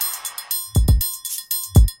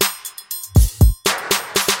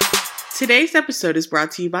Today's episode is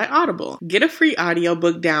brought to you by Audible. Get a free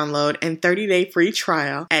audiobook download and 30-day free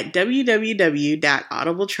trial at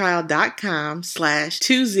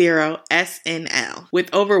www.audibletrial.com/20SNL.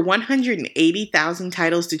 With over 180,000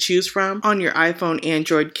 titles to choose from on your iPhone,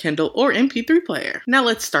 Android, Kindle, or MP3 player. Now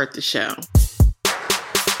let's start the show.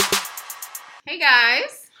 Hey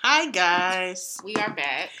guys. Hi guys. We are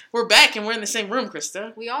back. We're back and we're in the same room,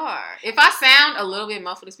 Krista. We are. If I sound a little bit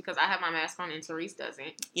muffled, it's because I have my mask on and Therese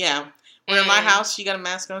doesn't. Yeah. We're in my house. She got a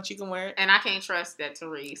mask on. She can wear it. And I can't trust that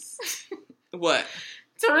Therese. What?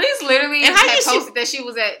 Therese literally and had posted that she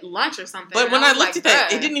was at lunch or something. But when I looked at that,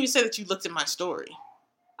 bruh. it didn't even say that you looked at my story.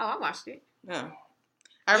 Oh, I watched it. No.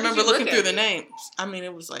 I remember looking through the names. I mean,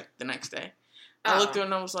 it was like the next day. I looked through it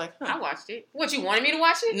and I was like, huh. I watched it. What, you wanted me to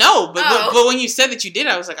watch it? No, but when you said that you did,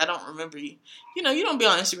 I was like, I don't remember you. You know, you don't be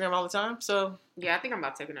on Instagram all the time, so. Yeah, I think I'm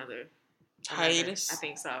about to take another hiatus. I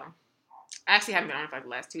think so. I actually haven't been on it for like the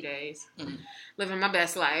last 2 days. Living my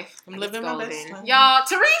best life. I'm living my best life. Y'all,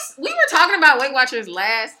 Therese, we were talking about Weight Watchers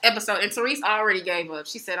last episode, and Therese already gave up.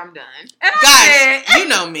 She said, I'm done. And guys, you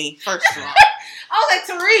know me, first of all. I was like,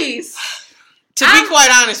 Therese. To be quite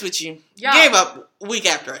honest with you, gave up a week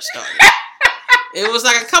after I started. It was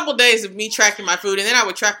like a couple days of me tracking my food, and then I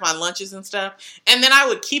would track my lunches and stuff. And then I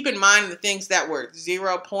would keep in mind the things that were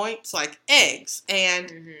 0 points, like eggs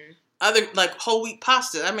and other, like, whole wheat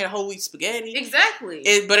pasta. I made a whole wheat spaghetti. Exactly.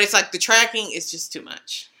 But it's like the tracking is just too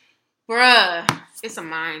much. Bruh, it's a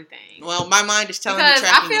mind thing. Well, my mind is telling me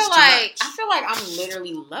tracking is too much. I feel like I'm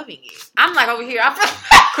literally loving it. I'm like over here.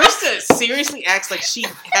 Krista seriously acts like she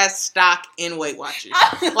has stock in Weight Watchers.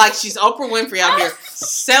 Like she's Oprah Winfrey out here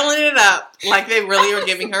selling it up like they really are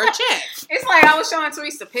giving her a check. It's like I was showing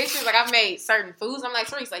Therese the pictures. Like I've made certain foods. I'm like,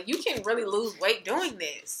 Therese, like you can really lose weight doing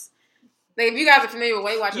this. Like if you guys are familiar with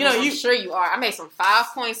Weight Watchers, I'm sure you are. I made some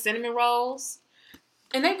 5-point cinnamon rolls.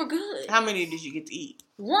 And they were good. How many did you get to eat?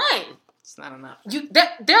 1. It's not enough. They're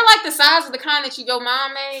like the size of the kind that your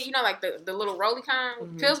mom made. You know, like the little roly kind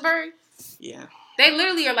with Pillsbury. Yeah. They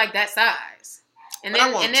literally are like that size. And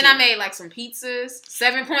then I made like some pizzas.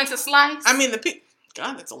 7 points a slice. I mean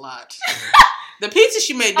God, that's a lot. The pizza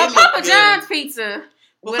she made did look Papa good. John's pizza.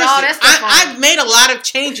 Well, with all that stuff I've made a lot of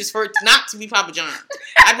changes for it not to be Papa John's.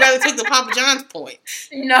 I'd rather take the Papa John's points.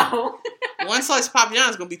 No. 1 slice of Papa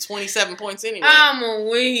John's is going to be 27 points anyway. I'm a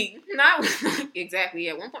weak. Not exactly,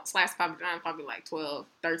 yeah. 1 slice of Papa John's probably like 12,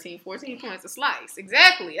 13, 14 points a slice.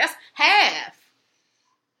 Exactly. That's half.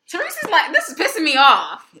 Teresa's like, this is pissing me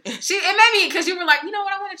off. It made me, because you were like, you know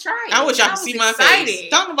what, I want to try it. I wish y'all could see my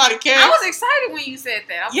face. Don't nobody care. I was excited when you said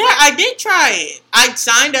that. I did try it. I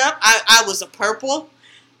signed up. I was a purple.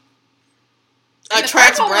 I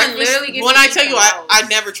tracked breakfast. When I tell you, I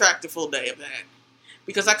never tracked a full day of that.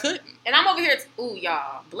 Because I couldn't. And I'm over here, ooh,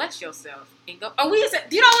 y'all, bless yourself. And go. Oh, you know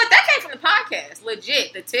what? That came from the podcast.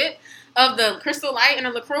 Legit. The tip of the Crystal Light and the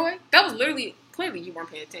LaCroix, that was literally, clearly you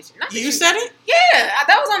weren't paying attention. You said it? Yeah.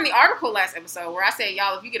 That was on the article last episode where I said,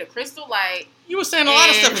 y'all, if you get a Crystal Light. You were saying a lot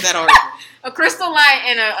of stuff in that article. A Crystal Light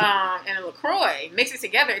and a LaCroix, mix it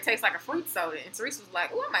together, it tastes like a fruit soda. And Therese was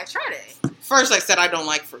like, oh, I might try that. First I said I don't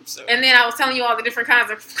like fruit soda. And then I was telling you all the different kinds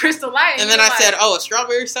of Crystal Light. And then I said, a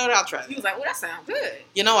strawberry soda? I'll try that. He was like, well, that sounds good.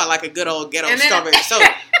 You know I like a good old ghetto strawberry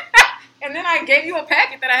soda. And then I gave you a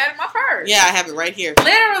packet that I had in my purse. Yeah, I have it right here.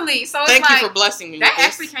 Literally. So Thank you for blessing me with this. That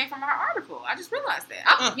actually this. came from our article. I just realized that.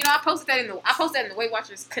 I posted that in the Weight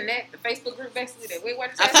Watchers Connect, the Facebook group, basically, that Weight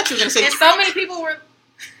Watchers. I thought you were going to say. And so many people were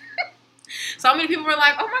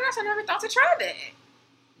like, oh my gosh, I never thought to try that.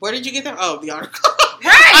 Where did you get that? Oh, the article.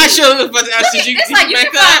 Right. I sure was about to ask you. It's like you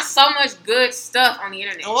can find so much good stuff on the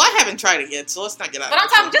internet. Well, I haven't tried it yet, so let's not get out of it. But I'm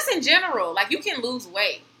talking just in general. Like, you can lose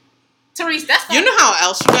weight. Therese, that's you know how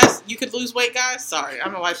else you could lose weight, guys? Sorry, I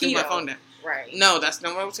don't know why I threw my phone down. Right. No, that's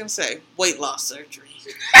not what I was going to say. Weight loss surgery.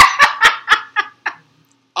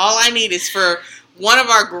 All I need is for one of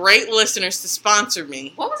our great listeners to sponsor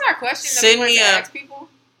me. What was our question that we wanted to ask people?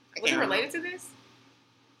 Was it related to this?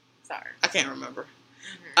 Sorry. I can't remember.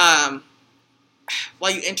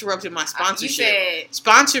 Well, you interrupted my sponsorship. You said,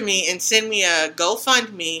 sponsor me and send me a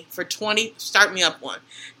GoFundMe for start me up one.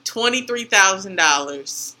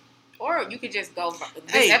 $23,000. Or you could just go,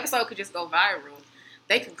 this episode could just go viral.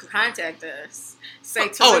 They could contact us. Say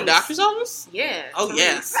Therese. Oh, a doctor's office? Yeah. Oh, Therese.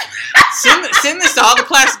 Yes. send this to all the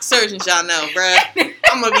plastic surgeons y'all know, bruh.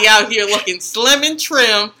 I'm going to be out here looking slim and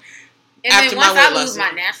trim. And then once I lose my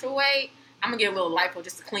natural weight, I'm going to get a little lipo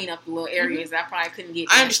just to clean up the little areas that I probably couldn't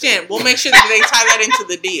get. I understand. We'll make sure that they tie that into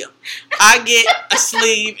the deal. I get a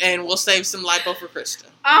sleeve and we'll save some lipo for Krista.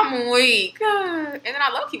 I'm weak. And then I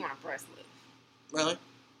low-key want a breast lift. Really?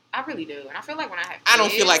 I really do. And I feel like when I have kids, I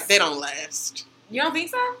don't feel like they don't last. You don't think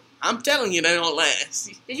so? I'm telling you, they don't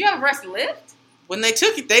last. Did you have a breast lift? When they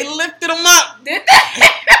took it, they lifted them up. Did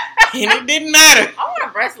they? And it didn't matter. I want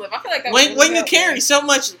a breast lift. I feel like that when you carry so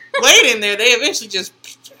much weight in there, they eventually just...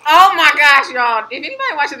 Oh my gosh, y'all. If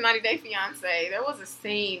anybody watches 90 Day Fiancé, there was a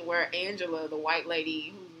scene where Angela, the white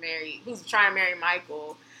lady who's trying to marry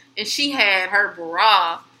Michael, and she had her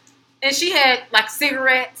bra, and she had like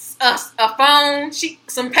cigarettes, a phone,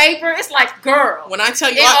 some paper. It's like, girl. When I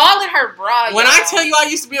tell you, all in her bra. When I tell you I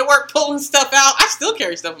used to be at work pulling stuff out, I still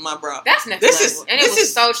carry stuff in my bra. That's next level. And it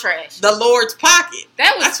was so trash. The Lord's pocket.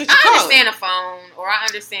 That's what you call it. I understand a phone, or I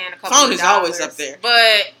understand a couple phone of is always up there.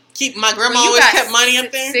 But my grandma always kept money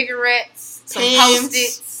up there. Cigarettes, some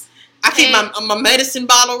Post-its. I keep my medicine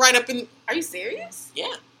bottle right up in. Are you serious?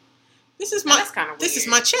 Yeah. This is my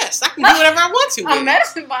chest. I can do whatever I want to. A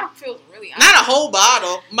medicine bottle feels really not a whole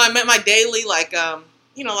bottle. My daily like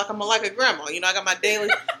like I'm like a grandma. I got my daily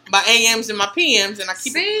my AMs and my PMs, and I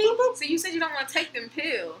keep. So you said you don't want to take them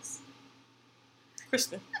pills,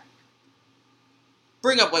 Kristen.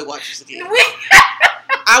 Bring up Weight Watchers again.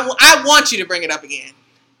 I want you to bring it up again.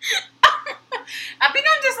 I think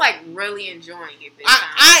I'm just like really enjoying it this time.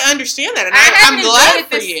 I understand that, and I'm glad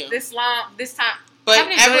for you. This time. But I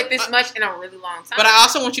haven't enjoyed it this much in a really long time. But I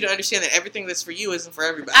also want you to understand that everything that's for you isn't for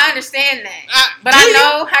everybody. I understand that. But I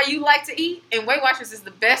know how you like to eat, and Weight Watchers is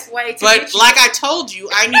the best way to But like I told you,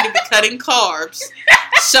 I need to be cutting carbs.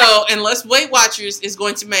 So unless Weight Watchers is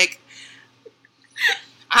going to make...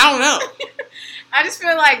 I don't know. I just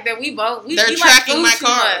feel like that they're tracking my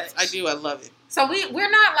carbs. I do. I love it. So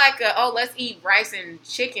we're not like let's eat rice and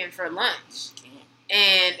chicken for lunch.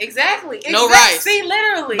 And exactly. No rice. See,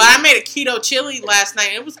 literally. But I made a keto chili last night,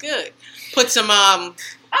 and it was good. Put some I'm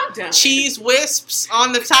done. cheese wisps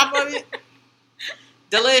on the top of it.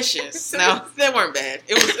 Delicious. No, they weren't bad.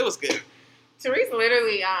 It was good. Teresa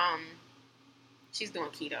literally she's doing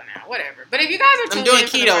keto now. Whatever. But if you guys are tuning in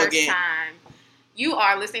for the first time, you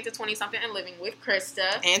are listening to 20 Something and Living with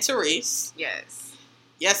Krista and Therese. Yes.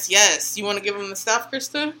 Yes. You want to give them the stuff,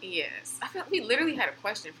 Krista? Yes. I feel we literally had a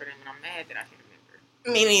question for them, and I'm mad that I can't remember.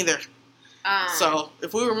 Me neither. So,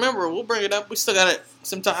 if we remember, we'll bring it up. We still got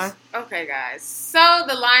some time. Okay, guys. So,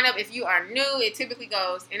 the lineup, if you are new, it typically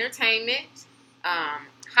goes entertainment,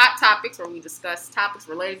 hot topics, where we discuss topics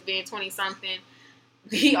related to being 20-something,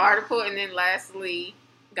 the article, and then lastly,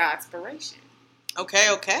 Godspiration. Okay.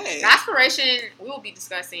 Godspiration, we will be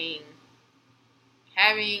discussing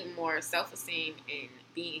having more self-esteem and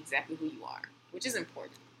being exactly who you are, which is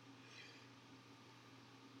important.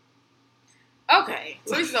 Okay,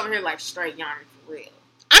 so this is over here like straight yawning for real.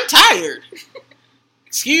 I'm tired.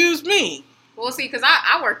 Excuse me. Well, see, because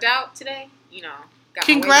I worked out today. Got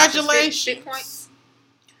congratulations. Fit points.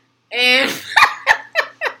 And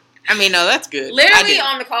I mean, no, that's good. Literally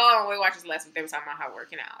on the call on Weight Watchers last week, they were talking about how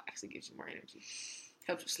working out actually gives you more energy.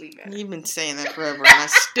 Helps you sleep better. You've been saying that forever, and I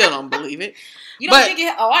still don't believe it. You don't think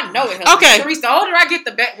it? Oh, I know it helps. Okay. Therese, the older I get,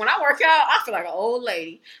 the better. When I work out, I feel like an old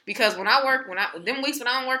lady because them weeks when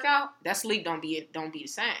I don't work out, that sleep don't be the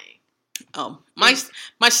same.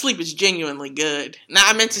 My sleep is genuinely good. Now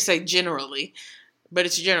I meant to say generally, but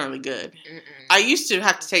it's generally good. Mm-mm. I used to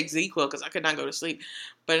have to take ZQL because I could not go to sleep,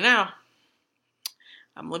 but now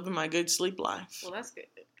I'm living my good sleep life. Well, that's good.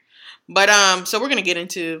 But so we're gonna get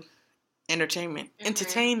into entertainment.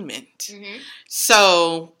 Mm-hmm.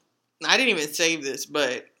 So I didn't even save this,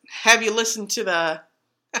 but have you listened to the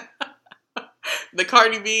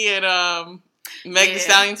Cardi B and Meg Thee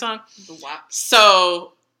Stallion song? The WAP.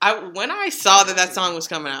 So when I saw that song was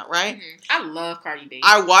coming out, right? Mm-hmm. I love Cardi B.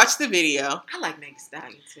 I watched the video. I like Meg Thee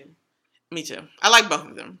Stallion too. Me too. I like both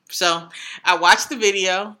of them. So I watched the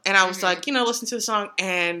video and I was like, listen to the song.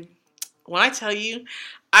 And when I tell you,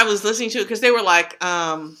 I was listening to it because they were like,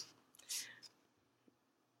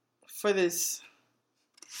 for this,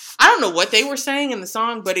 I don't know what they were saying in the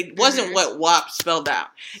song, but it wasn't what WAP spelled out.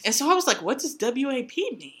 And so I was like, what does WAP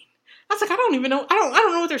mean? I was like, I don't even know. I don't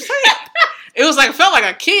know what they're saying. It was like, I felt like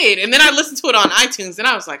a kid. And then I listened to it on iTunes and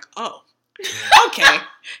I was like, oh, okay.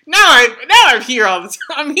 Now I'm here all the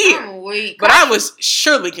time. I'm here. I'm weak. But I was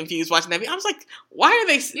surely confused watching that video. I was like, why are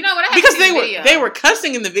they? You know what? Because they were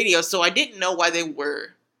cussing in the video, so I didn't know why they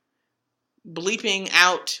were bleeping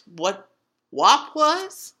out what WAP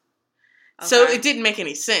was. Okay. So it didn't make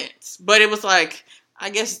any sense. But it was like, I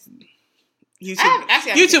guess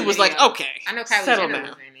YouTube was like, okay, I know Kylie Jenner was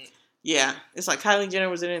in it. Yeah, it's like Kylie Jenner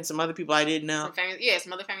was in it and some other people I didn't know.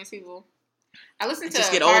 Some other famous people. I listened to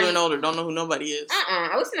just get older and older. Don't know who nobody is.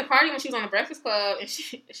 I listened to Cardi when she was on the Breakfast Club, and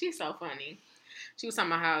she's so funny. She was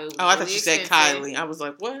talking about how. I thought she said Kylie. I was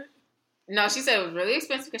like, what? No, she said it was really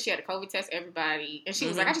expensive because she had to COVID test everybody. And she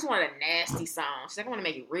was like, I just wanted a nasty song. She's like, I want to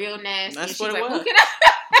make it real nasty. That's and what she's it like, was. who can I?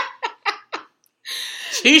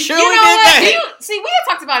 She surely did that. See, we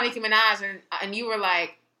had talked about Nicki Minaj, and you were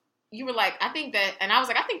like, I think that, and I was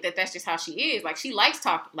like, I think that that's just how she is. Like, she likes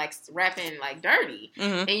rapping like dirty.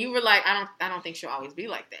 Mm-hmm. And you were like, I don't think she'll always be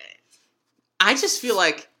like that. I just feel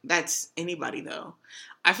like that's anybody though.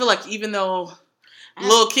 I feel like even though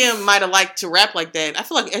Lil' Kim might have liked to rap like that, I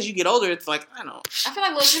feel like as you get older, it's like, I feel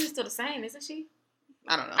like Lil' Kim is still the same, isn't she?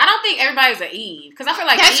 I don't know. I don't think everybody's an Eve. Because I feel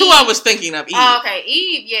like that's Eve, who I was thinking of, Eve. Oh, okay.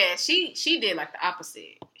 Eve, yeah. She did like the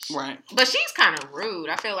opposite. Right. But she's kind of rude.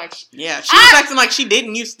 I feel like she was acting like she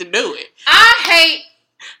didn't used to do it. I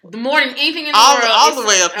hate more than anything in the world. All the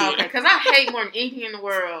way up here. Okay, because I hate more than anything in the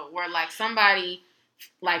world where like somebody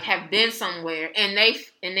like have been somewhere and then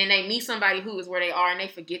they meet somebody who is where they are and they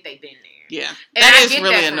forget they've been there. Yeah. And that is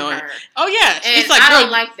really annoying. Her. Oh yeah. And it's like, I girl,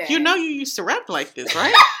 don't like that. You know you used to rap like this,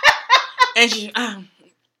 right? And she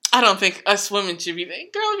I don't think us women should be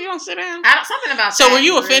like, girl, you don't sit down. Something about so that. So were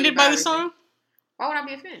you offended by the song? Why would I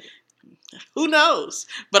be offended? Who knows?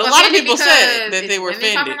 But a lot of people said that they were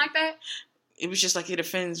offended. Talking like that? It was just like it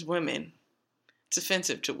offends women. It's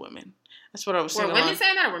offensive to women. That's what I was saying. Were women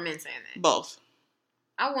saying that or were men saying that? Both.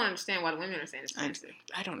 I want to understand why the women are saying it's offensive.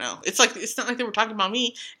 I don't know. It's not like they were talking about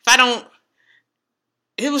me.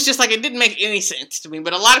 It was just like it didn't make any sense to me.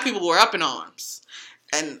 But a lot of people were up in arms.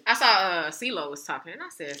 And I saw CeeLo was talking, and I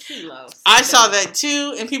said, CeeLo. I saw that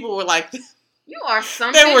too, and people were like, "You are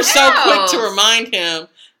something." They were so quick to remind him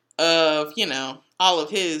of, all of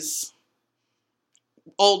his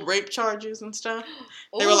old rape charges and stuff.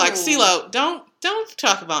 They were like, CeeLo, don't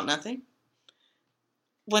talk about nothing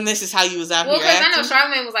when this is how you was out here acting. Well, because I know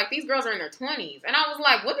Charlamagne was like, these girls are in their 20s, and I was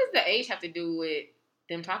like, what does the age have to do with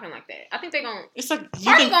them talking like that? I think they're gonna. It's like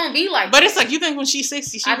Cardi gonna be like. But that. It's like you think when she's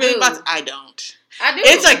 60, she really about to. I don't. I do.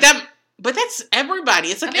 It's like that, but that's everybody.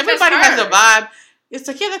 It's like everybody has a vibe. It's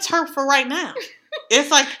like, yeah, that's her for right now.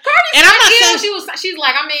 It's like, Cardi's and I'm not saying she's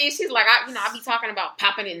like, I be talking about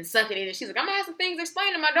popping it and sucking it, and she's like, I'm gonna have some things to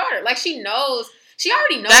explain to my daughter. Like she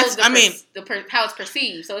already knows how it's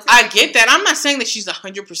perceived. So I get that. I'm not saying that she's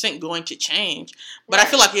 100% going to change, but right. I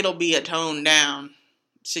feel like it'll be a toned down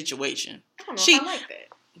situation. I don't know if I like that.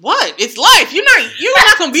 What? It's life. You're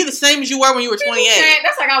not gonna be the same as you were when you were 28.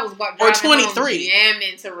 That's like I was or 23.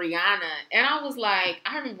 Jamming to Rihanna, and I was like,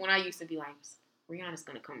 I remember when I used to be like, Rihanna's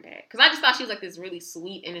gonna come back because I just thought she was like this really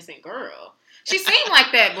sweet, innocent girl. She seemed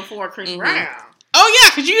like that before Chris Brown. Oh yeah,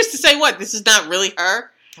 because you used to say, "What? This is not really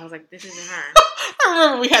her." I was like, "This isn't her." I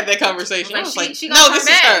remember we had that conversation. I was like, she "No, this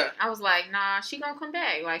is her." I was like, "Nah, she gonna come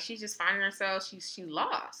back. Like she's just finding herself. She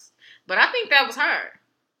lost." But I think that was her.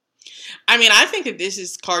 I mean, I think that this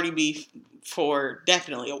is Cardi B for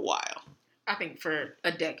definitely a while. I think for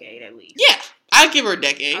a decade at least. Yeah, I'd give her a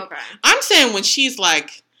decade. Okay. I'm saying when she's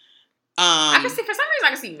like, I can see for some reason I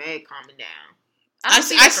can see Meg calming down. I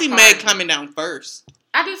see Meg coming down first.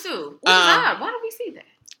 I do too. Which is odd. Why do we see that?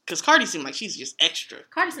 Because Cardi seemed like she's just extra.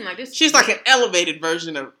 Cardi seemed like this. She's like an elevated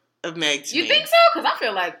version of Meg to me. You think so? Because I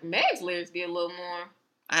feel like Meg's lyrics be a little more.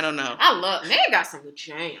 I don't know. I love Meg. Got some good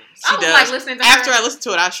jams. She does. Like listening to After her. I listened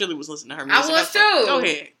to it, I surely was listening to her music. I was too. Like, go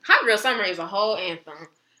ahead. Hot Girl Summer is a whole anthem,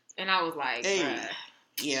 and I was like, hey.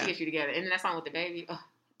 Yeah, get you together. And then that song with the baby.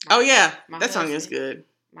 Oh yeah, that song is good.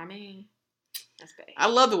 My man, that's baby. I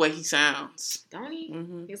love the way he sounds. Don't he?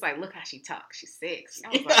 Mm-hmm. He's like, look how she talks. She's sexy. I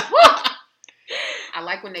was like, whoa. I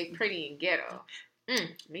like when they pretty and ghetto.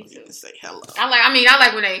 Me too. Say hello. I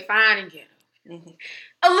like when they fine and ghetto. Mm-hmm.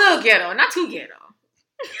 A little ghetto, not too ghetto.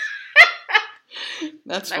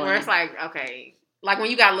 That's like funny. Where it's like, okay, like when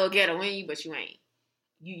you got a little ghetto in you, but you ain't.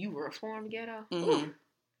 You were reformed ghetto. Mm-hmm.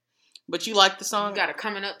 But you like the song? You got a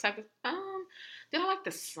coming up type of. Did I like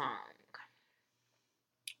the song?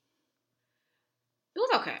 It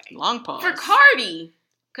was okay. Long pause for Cardi,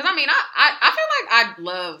 because I feel like I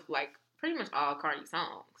love like pretty much all Cardi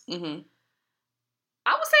songs. Mm-hmm.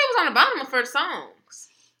 I would say it was on the bottom for the songs.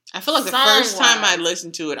 I feel like the first time I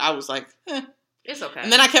listened to it, I was like, it's okay.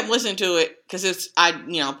 And then I kept listening to it because I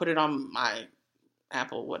put it on my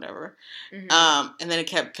Apple, whatever. Mm-hmm. And then it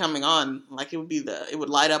kept coming on. Like it would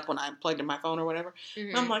light up when I plugged in my phone or whatever. Mm-hmm.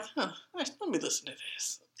 And I'm like, let me listen to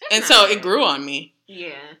this. And so it grew on me.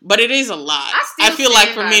 Yeah. But it is a lot. I feel like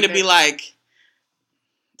for me to be like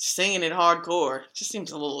singing it hardcore just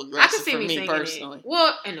seems a little aggressive for me personally.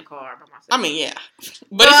 Well, in the car by myself. I mean, yeah.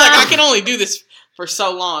 But it's like I can only do this for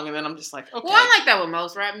so long, and then I'm just like, okay. Well, I like that with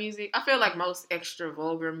most rap music. I feel like most extra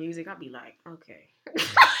vulgar music, I'll be like, okay.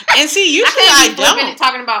 And see, usually I don't.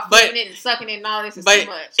 Talking about flipping it and sucking it and all this is too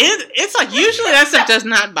much. It's like usually that stuff does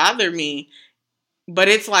not bother me But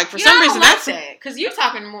it's like, for some reason, that's that. Because you're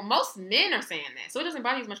talking, most men are saying that. So it doesn't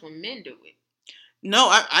bother you as much when men do it. No,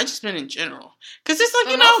 I just meant in general. Because it's like,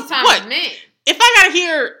 but most of the time, what? Men. If I gotta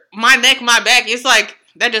hear my neck, my back, it's like,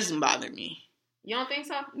 that doesn't bother me. You don't think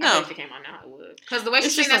so? No. I bet if it came out now, it would. Because the way she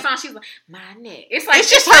sings that song, she's like, my neck. It's like,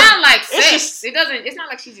 it's just it sounds like sex. It's not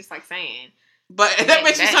like she's just like saying. But that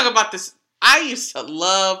makes me talk about this. I used to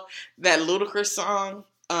love that Ludacris song.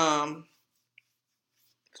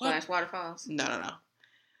 Splash Waterfalls? No.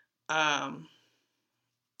 Dang,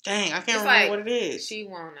 I can't remember what it is. She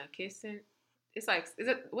wanna kiss him. It's like,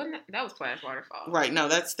 wasn't that was Splash Waterfalls? Right, no,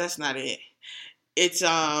 that's not it. It's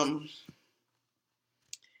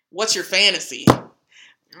What's Your Fantasy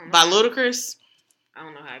by Ludacris. I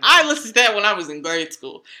don't know how. I listened to that when I was in grade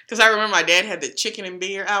school because I remember my dad had the Chicken and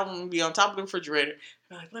Beer album be on top of the refrigerator.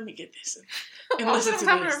 I'm like, let me get this and listen to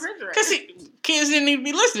this because kids didn't need to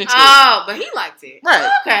be listening to it. Oh, but he liked it, right?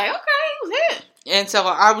 Okay, it was him. And so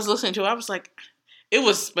I was listening to it. I was like, it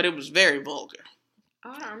was very vulgar.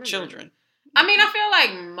 Oh, I don't remember. Children. I mean, I feel like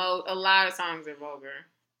a lot of songs are vulgar.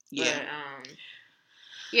 Yeah. But,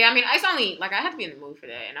 yeah, I mean, it's only, like, I have to be in the mood for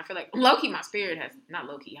that. And I feel like, low-key, my spirit has, not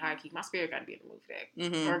low-key, high-key, my spirit got to be in the mood for that.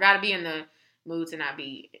 Mm-hmm. Or got to be in the mood to not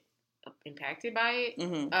be impacted by it.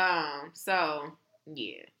 Mm-hmm. So,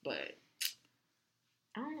 yeah, but,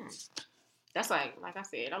 I don't know. That's like I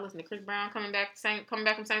said, I listened to Chris Brown coming back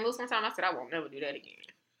from St. Louis one time. I said, I won't never do that again.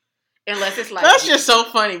 Unless it's like... That's just so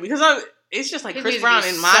funny, because it's just like Chris Brown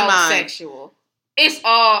in my mind. Sexual. It's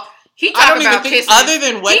all... He talking about kissing. Other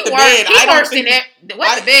than Wet the Bed, I don't think...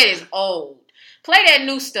 Wet the Bed is old. Play that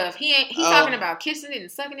new stuff. He's talking about kissing it and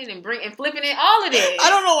sucking it and flipping it, all of it. I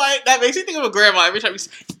don't know why that makes me think of a grandma every time he's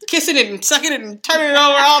kissing it and sucking it and turning it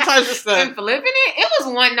over, all types of stuff. And flipping it? It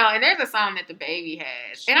was one note, and there's a song that the baby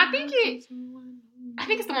has. And I think it's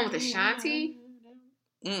the one with Ashanti.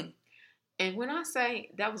 Mm. And when I say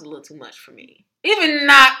that was a little too much for me. Even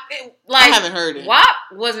not, like... I haven't heard it. WAP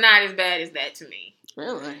was not as bad as that to me.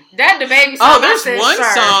 Really? That the baby song. Oh, there's one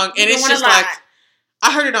song, and it's just like...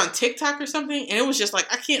 I heard it on TikTok or something, and it was just like,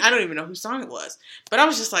 I don't even know whose song it was. But I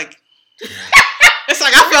was just like... It's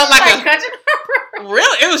like, I felt like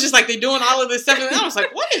really? It was just like, they doing all of this stuff, and I was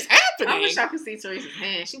like, what is happening? I wish I could see Teresa's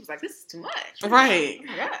hand. She was like, this is too much. Right. Oh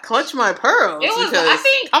my gosh. Clutch my pearls. It was, I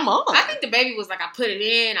think, come on. I think the baby was like, I put it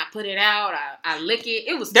in, I put it out, I lick it.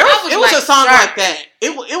 It was like, a song sharp. like that.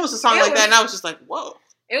 It was a song like that, and I was just like, whoa.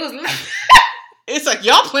 It was like... It's like,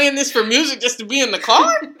 y'all playing this for music just to be in the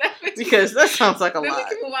car? Because that sounds like a lot. We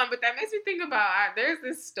can move on, but that makes me think about, there's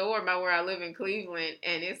this store by where I live in Cleveland,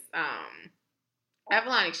 and it's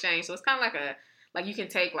Avalon Exchange, so it's kind of like you can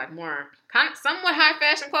take like more kind of somewhat high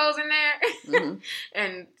fashion clothes in there, mm-hmm.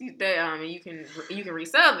 and they you can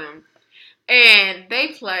resell them, and they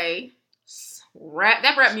play rap.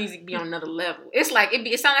 That rap music be on another level. It's like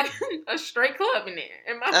it sounds like a straight club in there.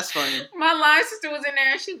 And that's funny. My line sister was in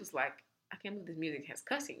there, and she was like, I can't believe this music has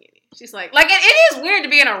cussing in it. She's like it is weird to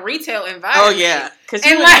be in a retail environment. Oh yeah, because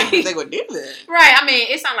you would think they would do that, right? I mean,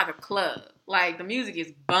 it sounds like a club. Like the music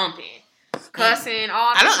is bumping, cussing,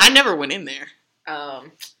 all. I never went in there. No,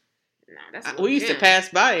 that's. We used to pass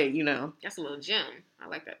by it, you know. That's a little gym. I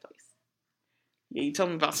like that place. Yeah, you told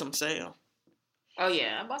me about some sale. Oh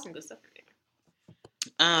yeah, I bought some good stuff in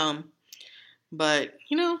there. But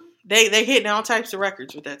you know, they hitting all types of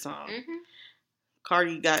records with that song. Mm-hmm.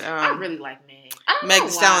 Cardi got I really like Meg. Meg Thee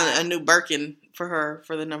Stallion a new Birkin for her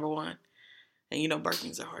for the #1, and you know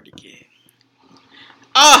Birkins are hard to get.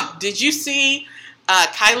 Oh, did you see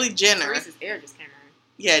Kylie Jenner? Teresa's air just came on.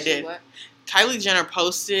 Yeah, it did. What? Kylie Jenner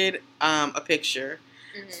posted a picture,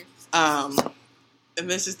 mm-hmm. And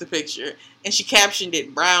this is the picture, and she captioned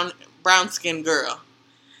it brown skin girl.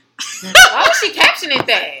 Why was she captioning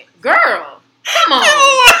that? Girl. Come on.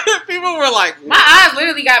 People were like... My eyes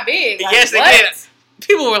literally got big. Like, yes, they did.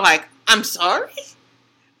 People were like, I'm sorry?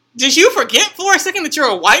 Did you forget for a second that you're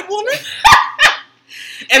a white woman?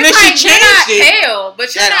 And then like, she changed it. You're not pale,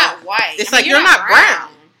 but you're not white. It's like, you're not brown.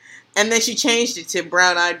 And then she changed it to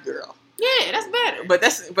brown-eyed girl. Yeah, that's better.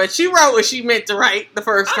 But she wrote what she meant to write the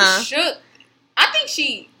first time. I'm shook. I think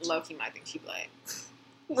she... Low-key might think she black.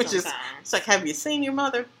 Which sometimes. Is... It's like, have you seen your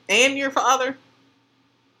mother and your father?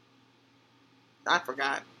 I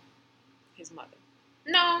forgot. His mother.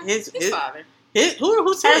 No, his father.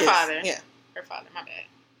 Who's her his? Father? Yeah, her father. My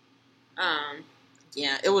bad.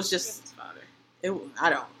 Yeah, it was just. His father.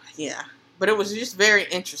 Yeah, but it was just very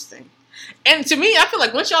interesting. And to me, I feel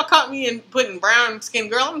like once y'all caught me in putting brown skin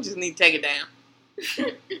girl, I'm just need to take it down.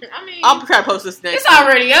 I mean, I'll try to post this next. It's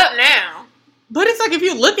already up now. But it's like if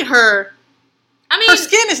you look at her. I mean, her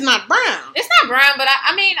skin is not brown. It's not brown, but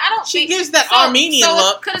I mean, I don't. She gives that Armenian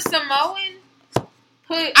look. Could a Samoan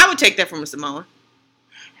I would take that from a Samoan.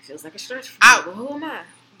 That feels like a stretch for me, but who am I?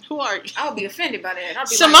 Who are you? I would be offended by that. I'll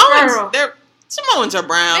be Samoans, Samoans are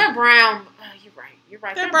brown. They're brown. You're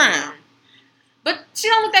right. They're brown. But she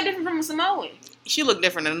don't look that different from a Samoan. She look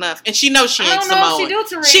different enough. And she knows she ain't Samoan. I don't know if she do,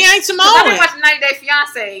 Therese. She ain't Samoan. I've been watching 90 Day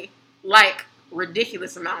Fiancé, like,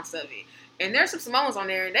 ridiculous amounts of it. And there's some Samoans on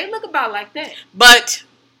there, and they look about like that. But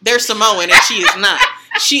they're Samoan, and she is not.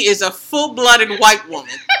 She is a full-blooded white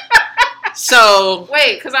woman. So...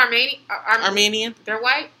 Wait, because Armenian? They're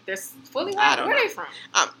white? They're fully white? Where are they from?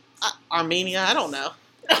 Armenia? I don't know.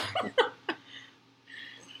 I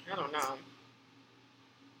don't know.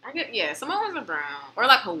 Samoans are brown. Or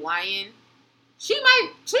like Hawaiian. She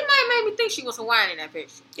might make me think she was Hawaiian in that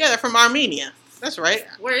picture. Yeah, they're from Armenia. That's right.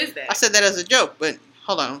 Where is that? I said that as a joke, but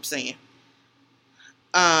hold on, I'm saying.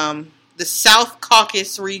 The South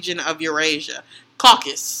Caucasus region of Eurasia.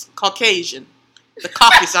 Caucasian. The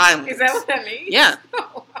Caucasus Islands. Is that what that means? Yeah.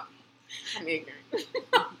 I'm ignorant.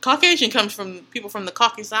 Caucasian comes from people from the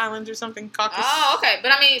Caucasus Islands or something. Caucasus. Oh, okay.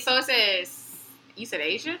 But I mean, so it says, you said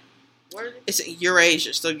Asia? Where is it? It's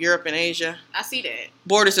Eurasia, so Europe and Asia. I see that.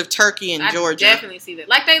 Borders of Turkey and Georgia. I definitely see that.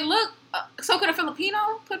 Like they look, so could a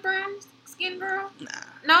Filipino put brown skin girl? Nah.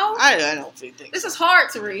 No? I don't think this is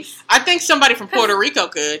hard, Therese. I think somebody from Puerto Rico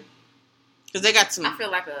could. Because they got some... I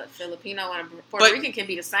feel like a Filipino and a Puerto Rican can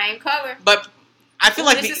be the same color. But I feel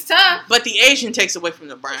like... This is tough. But the Asian takes away from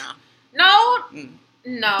the brown. No.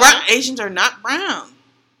 No. Asians are not brown.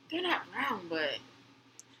 They're not brown, but...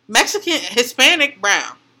 Mexican, Hispanic,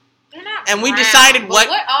 brown. They're not and brown, we decided what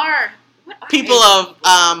are people of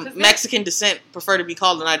Mexican descent prefer to be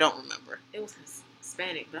called, and I don't remember. It was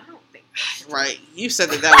Hispanic, but I don't think... Right. You said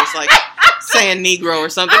that was like saying Negro or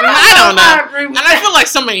something. I don't know. And I feel like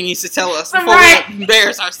somebody needs to tell us before we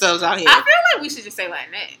embarrass ourselves out here. I feel like we should just say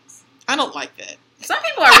Latinx. I don't like that. Some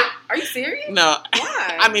people are you serious? No.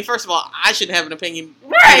 Why? I mean, first of all, I shouldn't have an opinion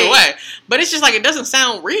either way. But it's just like it doesn't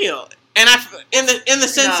sound real. And in the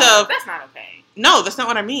sense of that's not okay. No, that's not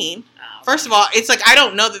what I mean. Oh. First of all, it's like I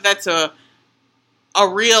don't know that that's a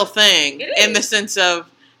real thing in the sense of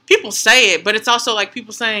people say it, but it's also like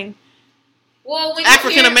people saying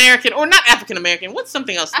African American or not African American. What's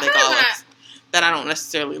something else they call us that I don't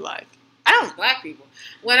necessarily like? Black people.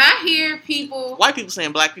 When I hear people, white people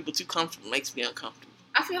saying black people too comfortable makes me uncomfortable.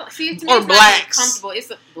 I feel to me or it's blacks. Not uncomfortable.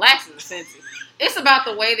 It's blacks is offensive. It's about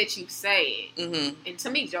the way that you say it. Mm-hmm. And to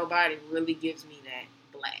me, Joe Biden really gives me that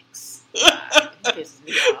blacks. He pisses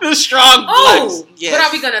me off. The strong blacks. Yes. But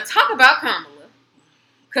are we going to talk about Kamala?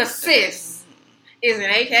 Because sis is an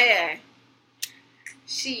AKA.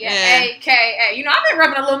 She an AKA. You know, I've been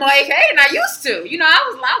rubbing a little more AKA than I used to. You know,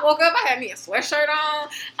 I woke up, I had me a sweatshirt on.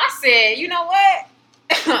 I said, you know what?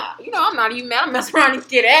 I'm not even mad. I'm messing around and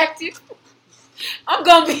get active. I'm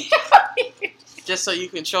going to be just so you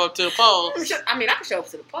can show up to the polls. I mean, I can show up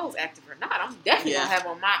to the polls, active or not. I'm definitely going to have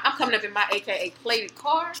on I'm coming up in my AKA plated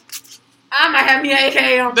car. I might have me an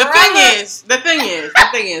AKA on The thing is.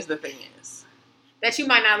 That you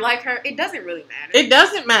might not like her, it doesn't really matter. It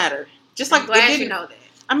doesn't matter. Just like I'm glad you know that.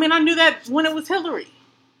 I mean, I knew that when it was Hillary.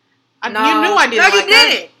 No. You knew I didn't like her. No, you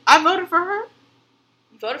didn't. I voted for her.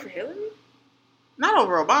 You voted for Hillary? Not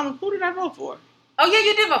over Obama. Who did I vote for? Oh, yeah,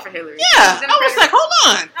 you did vote for Hillary. Yeah. I was like, hold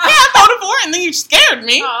on. Yeah, I voted for her, and then you scared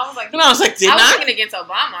me. No, I was like, did I was thinking against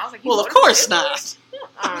Obama. I was like, well, of course not.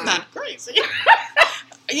 I'm not crazy.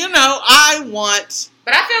 I want...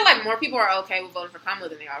 But I feel like more people are okay with voting for Kamala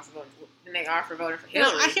than they are for voting for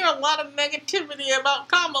Hillary. I hear a lot of negativity about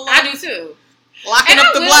Kamala. I do too. Locking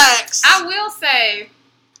up the blacks. I will say,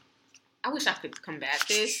 I wish I could combat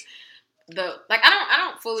this. I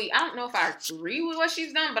don't know if I agree with what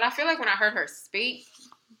she's done, but I feel like when I heard her speak,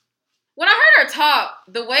 when I heard her talk,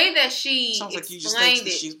 the way that she sounds like explained you just think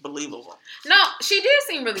that she's believable. No, she did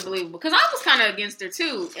seem really believable because I was kind of against her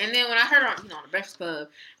too. And then when I heard her on the Breakfast Club,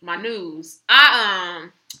 my news, I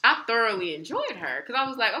thoroughly enjoyed her because I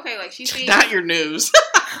was like, okay, like she seemed not your news.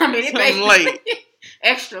 I mean, it made late.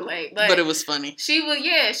 Extra late, but it was funny. She was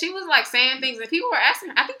like saying things, and people were asking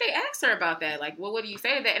her. I think they asked her about that, like, well, what do you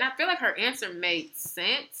say to that? And I feel like her answer made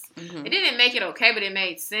sense. Mm-hmm. It didn't make it okay, but it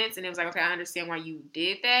made sense, and it was like, okay, I understand why you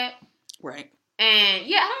did that, right? And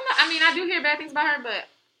yeah, I don't know. I mean, I do hear bad things about her, but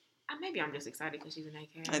maybe I'm just excited because she's an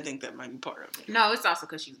AKA. I think that might be part of it. No, it's also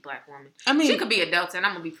because she's a black woman. I mean, she could be a Delta, and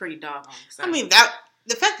I'm gonna be pretty doggone excited. I mean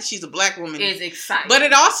the fact that she's a black woman is exciting, but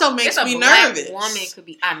it also makes me nervous. A woman could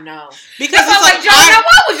be. I know because it's like John,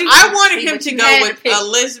 why would you? I wanted him to go with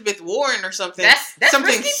Elizabeth Warren or something. That's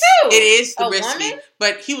something risky too. It is risky, woman?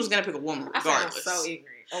 but he was gonna pick a woman regardless. I sound so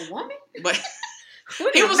ignorant. A woman, but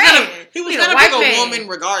he was gonna pick a woman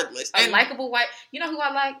regardless. A likable white. You know who I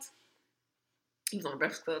liked? He was on the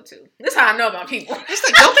Breakfast Club too. This is how I know about people. It's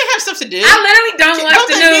like, don't they have stuff to do? I literally don't watch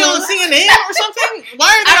the news. Don't they be on CNN or something?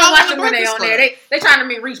 Why are they I don't all watch on them the when they Breakfast on Club? there. They trying to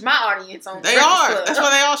reach my audience on. They Breakfast are. Club. That's why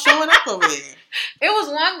they all showing up over there. It was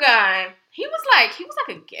one guy. He was like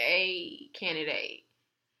a gay candidate.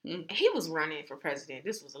 He was running for president.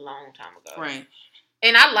 This was a long time ago. Right.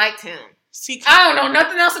 And I liked him. See, I don't know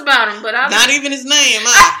nothing else about him, but not even his name.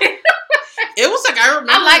 It was like, I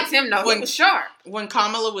remember. I liked him though. He was sharp. When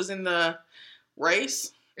Kamala was in the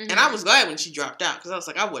race, and I was glad when she dropped out because I was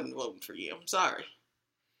like, I wasn't voting for you. I'm sorry.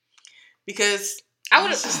 Because I would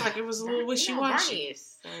have just like, it was a little wishy-washy.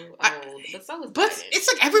 So old, but so was But Biden.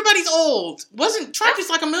 it's like everybody's old. Wasn't Trump is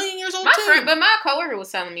like 1,000,000 years old too? But my coworker was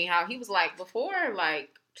telling me how he was like, before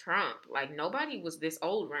like Trump, like nobody was this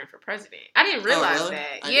old running for president. I didn't realize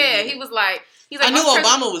that. He was like, I knew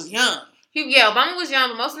Obama was young. Obama was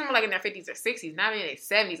young, but most of them were like in their 50s or 60s, not in their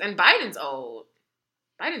 70s. And Biden's old.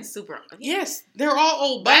 Biden's super old. Yes, they're all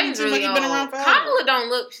old. Biden's really really like he's been around forever. Kamala don't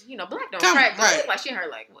look, black don't crack. But she look like she in her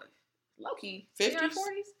like what? Low-key 50s?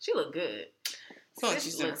 40s? She look good. I feel like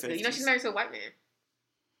she's in her 50s. You know, she's married to a white man.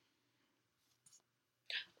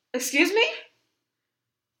 Excuse me?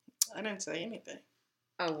 I didn't say anything.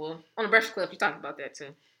 Oh, well. On the Breakfast Club, you talked about that,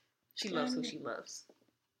 too. She loves who she loves.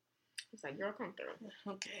 It's like, girl, come through.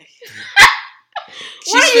 Okay.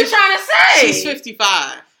 What are you trying to say? She's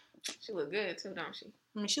 55. She look good, too, don't she?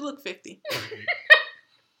 I mean, she look 50.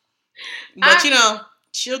 But,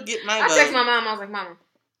 she'll get my vote. I texted my mom. I was like, Mama,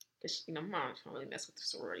 because, Mom don't really mess with the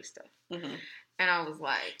sorority stuff. Mm-hmm. And I was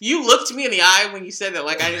like... You looked me in the eye when you said that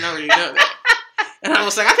like I didn't already know that. And I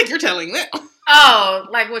was like, I think you're telling them. Oh,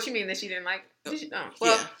 like what you mean that she didn't like? Well,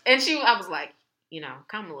 yeah. And I was like,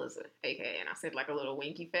 Kamala's a AKA, and I said like a little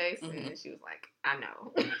winky face, and then she was like, I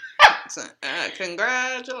know. So,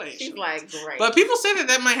 congratulations. She's like, great. But people say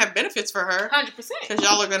that might have benefits for her. 100%. Because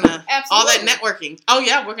y'all are going to, all that networking. Oh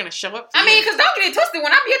yeah, we're going to show up. I mean, because don't get it twisted.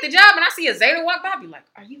 When I be at the job and I see a Zeta walk by, I be like,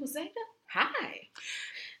 are you a Zeta? Hi.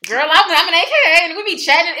 Girl, I'm an AKA, and we be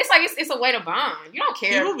chatting. It's like it's a way to bond. You don't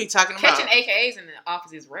care. People be talking about catching AKAs in the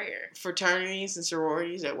office is rare. Fraternities and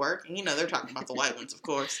sororities at work, and they're talking about the white ones, of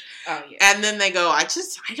course. Oh yeah. And then they go, I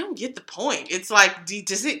don't get the point. It's like,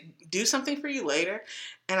 does it do something for you later?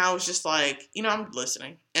 And I was just like, I'm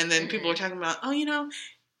listening. And then people are talking about,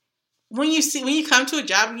 when you come to a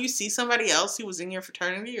job and you see somebody else who was in your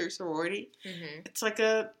fraternity or sorority, it's like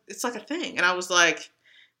a thing. And I was like.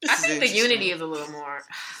 I think the unity is a little more.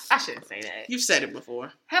 I shouldn't say that. You've said it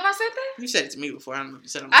before. Have I said that? You said it to me before. I don't know if you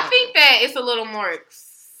said it. I think that it's a little more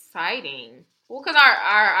exciting. Well, because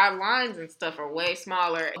our lines and stuff are way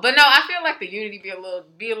smaller. But no, I feel like the unity be a little.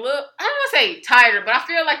 I don't want to say tighter, but I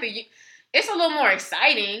feel like it's a little more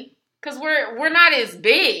exciting because we're not as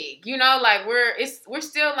big. Like we're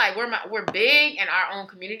still like we're big in our own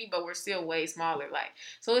community, but we're still way smaller. Like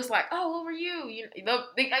so, it's like, oh, what were you? I feel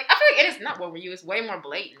like it is not what were you. It's way more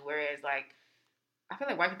blatant. Whereas like I feel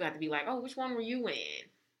like white people have to be like, oh, which one were you in?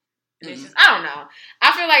 And it's just, I don't know.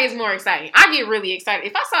 I feel like it's more exciting. I get really excited.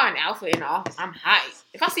 If I saw an alpha in the office, I'm hyped.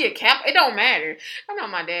 If I see a cap, it don't matter. I know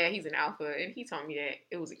my dad, he's an alpha, and he told me that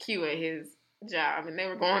it was a Q at his job, and they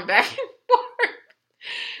were going back and forth.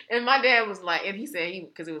 And my dad was like, and he said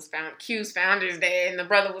because it was Q's Founders Day, and the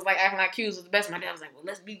brother was like acting like Q's was the best. My dad was like, well,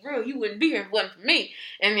 let's be real. You wouldn't be here if it wasn't for me.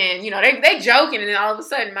 And then, they joking, and then all of a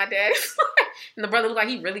sudden my dad is like, and the brother was like,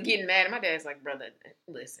 he really getting mad. And my dad's like, brother,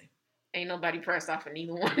 listen. Ain't nobody pressed off of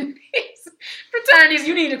neither one of these fraternities.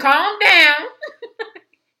 You need to calm down.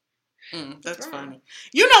 That's funny.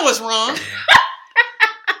 You know what's wrong.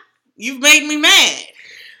 You've made me mad.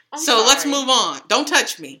 So let's move on. Don't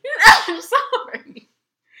touch me. I'm sorry.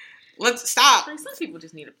 Let's stop. Some people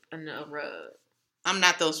just need a rub. I'm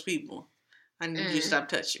not those people. I need you to stop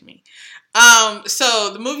touching me.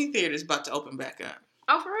 So the movie theater is about to open back up.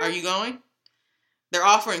 Oh, for real? Are you going? They're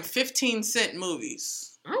offering 15-cent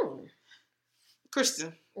movies. Oh.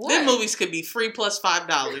 Kristen, them movies could be free plus $5.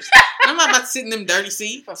 I'm not about to sit in them dirty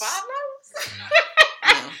seats. For $5? No.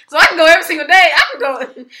 So I can go every single day. I can go.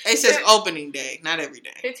 It says opening day, not every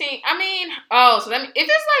day. 15. I mean, so that means, if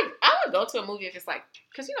it's like, I would go to a movie if it's like,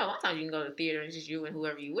 because a lot of times you can go to the theater and it's just you and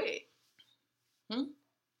whoever you with.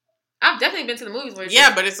 I've definitely been to the movies where it's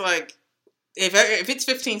but it's like, if it's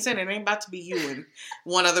 15 cents, it ain't about to be you and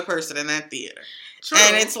one other person in that theater. True.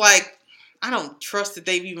 And it's like, I don't trust that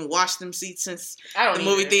they've even washed them seats since the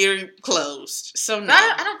movie theater closed. So no.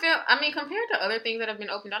 I don't feel, compared to other things that have been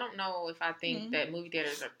opened, I don't know if I think that movie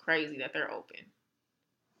theaters are crazy that they're open.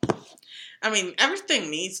 I mean, everything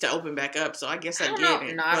needs to open back up, so I guess I get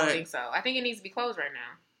it. No, I don't think so. I think it needs to be closed right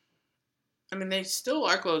now. I mean, they still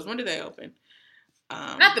are closed. When do they open?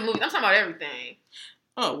 Not the movie. I'm talking about everything.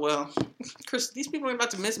 Oh, well, Chris, these people are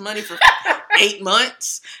about to miss money for 8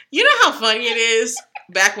 months. You know how funny it is?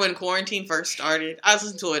 Back when quarantine first started, I was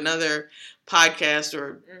listening to another podcast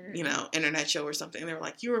or, internet show or something. And they were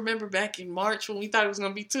like, you remember back in March when we thought it was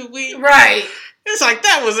going to be 2 weeks? Right. It's like,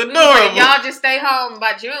 that was adorable. Like, y'all just stay home.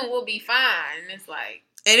 By June, we'll be fine. And it's like...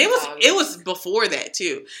 And it was before that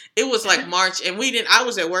too. It was like March, and I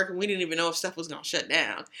was at work, and we didn't even know if stuff was gonna shut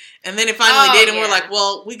down. And then it finally did, and we're like,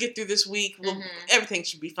 well, we get through this week, everything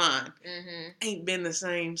should be fine. Ain't been the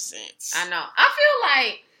same since. I know. I feel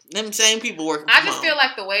like them same people working. I just feel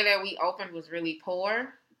like the way that we opened was really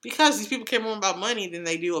poor. Because these people care more about money than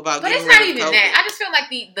they do about. But it's not even that. I just feel like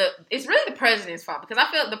it's really the president's fault, because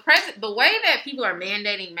I feel the way that people are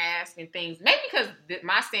mandating masks and things. Maybe because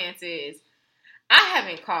my stance is, I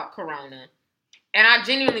haven't caught corona, and I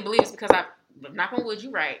genuinely believe it's because knock on wood,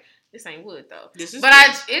 you right. This ain't wood though. This is. But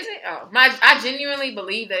I genuinely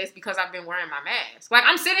believe that it's because I've been wearing my mask. Like,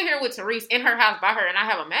 I'm sitting here with Therese in her house by her, and I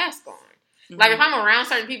have a mask on. Like, if I'm around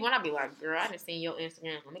certain people, and I'll be like, girl, I didn't see your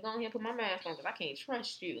Instagram. Let me go ahead and put my mask on because I can't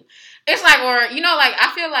trust you. It's like, or, like,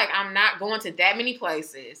 I feel like I'm not going to that many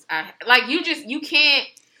places. You can't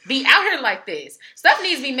be out here like this. Stuff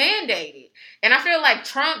needs to be mandated. And I feel like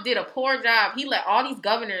Trump did a poor job. He let all these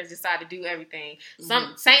governors decide to do everything.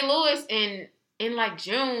 St. Louis in like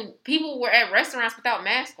June, people were at restaurants without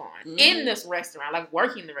masks on in this restaurant, like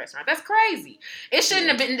working the restaurant. That's crazy. It shouldn't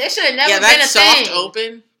have been. It should have never been a thing. Soft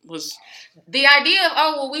open was the idea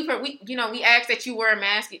of we ask that you wear a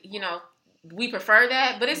mask. We prefer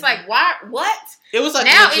that, but it's like, why? What? It was like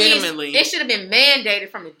now legitimately. It should have been mandated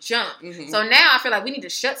from the jump. So now I feel like we need to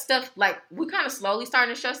shut stuff. Like, we kind of slowly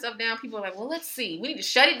starting to shut stuff down. People are like, well, let's see. We need to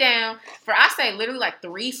shut it down for, I say, literally like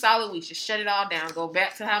 3 solid weeks. Just shut it all down. Go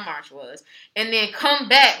back to how March was, and then come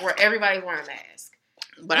back where everybody's wearing a mask.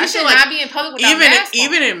 But you I feel should like not be in public without masks on.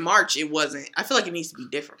 Even in March, it wasn't. I feel like it needs to be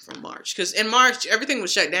different from March, because in March everything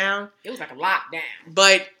was shut down. It was like a lockdown.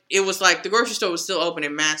 But it was like the grocery store was still open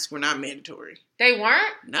and masks were not mandatory. They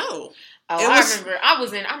weren't? No. Oh, I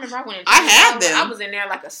went in. I had them. I was in there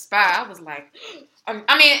like a spy. I was like, I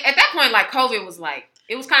mean, at that point, like, COVID was like,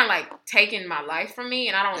 it was kind of like taking my life from me,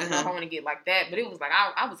 and I don't know if I want to get like that, but it was like,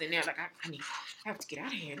 I was in there like, I have to get out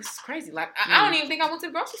of here. This is crazy. Like, I don't even think I went to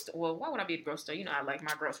the grocery store. Well, why would I be at the grocery store? I like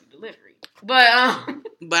my grocery delivery. But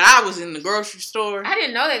I was in the grocery store. I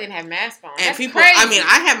didn't know they didn't have masks on. And that's people, crazy. I mean,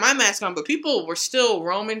 I had my mask on, but people were still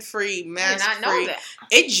roaming free, mask free. I did not know that.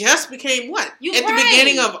 It just became what? The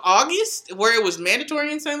beginning of August, where it was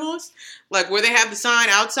mandatory in St. Louis? Like, where they have the sign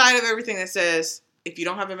outside of everything that says, if you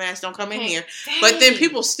don't have a mask, don't come in here. Dang. But then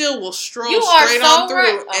people still will stroll straight on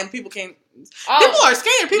through, and people can't. People are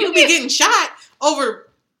scared. People be getting shot over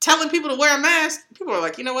telling people to wear a mask. People are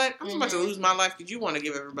like, you know what? I'm about to lose my life because you want to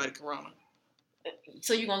give everybody corona.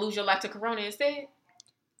 So you're going to lose your life to corona instead?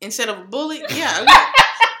 Instead of a bullet? Yeah.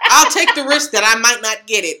 I'll take the risk that I might not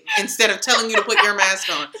get it instead of telling you to put your mask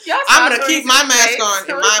on. I'm going to keep my mask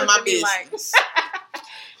on and mind my business.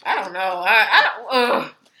 I don't know.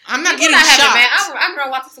 I'm not getting shot. I'm going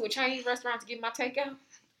to walk to a Chinese restaurant to get my takeout.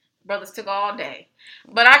 Brothers took all day.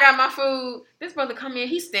 But I got my food. This brother come in.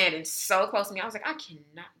 He's standing so close to me. I was like, I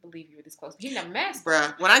cannot believe you were this close. He didn't have a mask.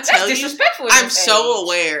 Bruh, when I tell you, disrespectful I'm so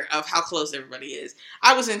aware of how close everybody is.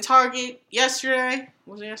 I was in Target yesterday.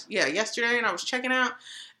 Yesterday, and I was checking out.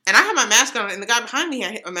 And I had my mask on, and the guy behind me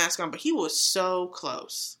had a mask on, but he was so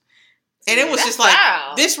close. And it was just like,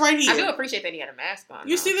 this right here. I do appreciate that he had a mask on.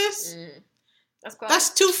 You see this? Mm-hmm. That's close. That's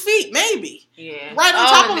 2 feet, maybe. Yeah. Right on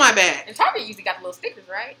top of my bag. And Target usually got the little stickers,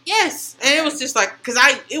 right? Yes. And it was just like, because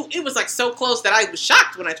it was like so close that I was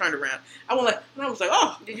shocked when I turned around. I was like,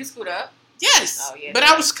 oh. Did you scoot up? Yes. Oh, yeah. But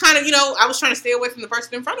I was kind of, I was trying to stay away from the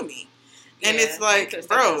person in front of me. And it's like,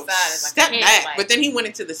 bro, step back. But then he went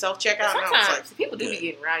into the self-checkout, and I was like, people do be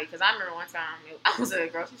getting rowdy. Because I remember one time, I was at a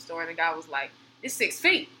grocery store, and the guy was like, it's 6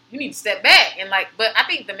 feet. You need to step back. And like, but I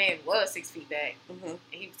think the man was 6 feet back. Mm-hmm. And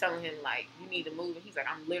he was telling him, like, you need to move. And he's like,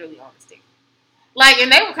 I'm literally on the stick. Like,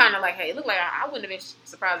 and they were kind of like, hey, it looked like I wouldn't have been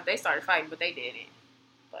surprised if they started fighting, but they didn't.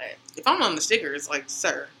 But if I'm on the sticker, it's like,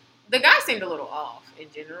 sir. The guy seemed a little off in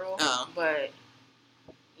general. But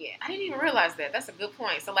yeah, I didn't even realize that. That's a good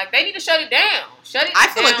point. So, like, they need to shut it down. I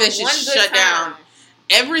feel like they should shut down.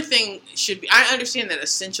 Everything should be. I understand that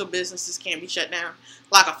essential businesses can't be shut down,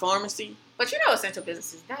 like a pharmacy. But essential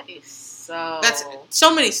businesses, that's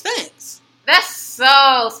so many things. That's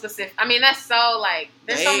so specific. I mean, that's so, like,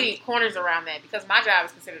 there's so many corners around that because my job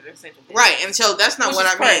is considered an essential business. Right, and so that's not what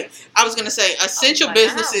I meant. I was going to say essential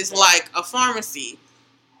businesses like a pharmacy,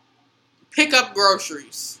 pick up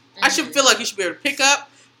groceries. Mm-hmm. I should feel like you should be able to pick up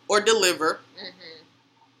or deliver. Mm-hmm.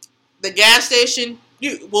 The gas station,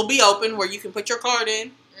 we'll be open where you can put your card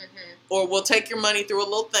in, or we'll take your money through a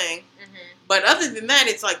little thing. But other than that,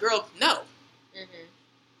 it's like, girl, no.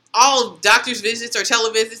 All doctor's visits or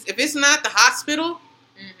televisits, if it's not the hospital,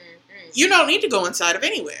 you don't need to go inside of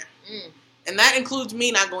anywhere. And that includes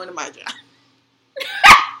me not going to my job.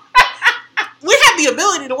 We have the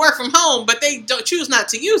ability to work from home, but they don't choose not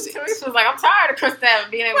to use it. Teresa was like, I'm tired of Krista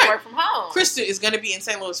having being able to work from home. Krista is going to be in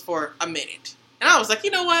St. Louis for a minute. And I was like,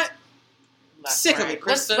 you know what? Sick of it,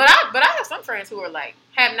 Krista. But I have some friends who are like,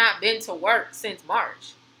 have not been to work since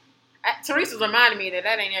March. Teresa's reminding me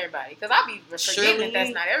that ain't everybody. Because I be forgetting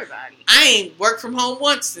that's not everybody. I ain't worked from home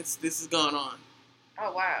once since this has gone on.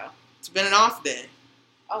 Oh, wow. It's been an off day.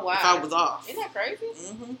 Oh, wow. If I was off. Isn't that crazy?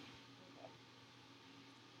 Mm-hmm.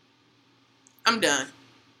 I'm done.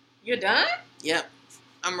 You're done? Yep.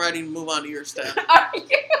 I'm ready to move on to your stuff.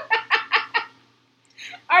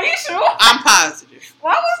 Are you sure? I'm positive.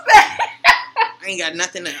 What was that? I ain't got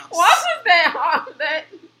nothing else. What was that?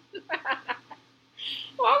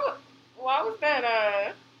 Why was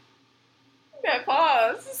that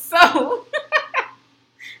pause so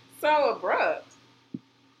abrupt?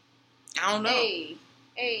 I don't know. Hey,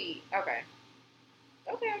 okay,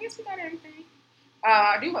 I guess we got everything.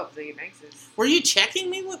 I do hope Ziggy Banks is. Were you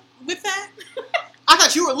checking me with that? I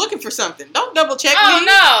thought you were looking for something. Don't double check me. Oh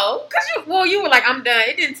no, because you were like, I'm done.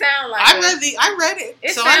 It didn't sound like I read it.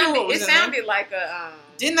 So I knew what was in there. It sounded like a.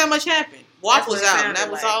 Didn't that much happen? Waffles out, and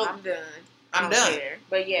that was all. I'm done. I'm done. Care.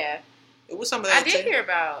 But yeah, it was some of that. I did hear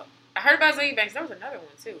about. I heard about Ziggy Banks. There was another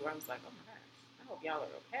one too, where I was like, oh my gosh, I hope y'all are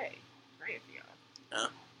okay. Praying for y'all.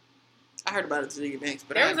 I heard about it Ziggy Banks,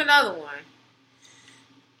 but there was another one.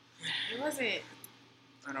 It wasn't.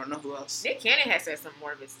 I don't know who else. Nick Cannon had said some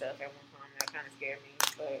morbid stuff at one time that kind of scared me,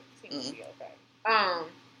 but it seems to be okay.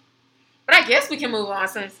 But I guess we can move on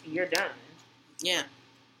since you're done. Yeah.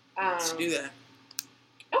 Let's do that.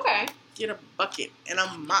 Okay. Get a bucket and a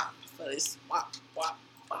mop for this. Wop, wop,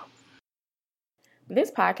 wop.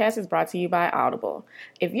 This podcast is brought to you by Audible.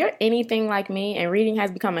 If you're anything like me and reading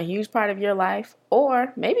has become a huge part of your life,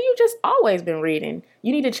 or maybe you've just always been reading,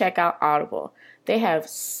 you need to check out Audible. They have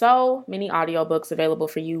so many audiobooks available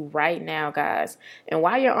for you right now, guys. And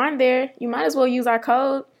while you're on there, you might as well use our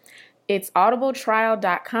code. It's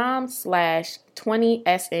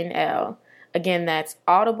audibletrial.com/20SNL. Again, that's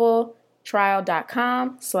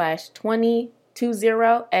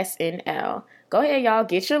audibletrial.com/2020SNL. Go ahead, y'all.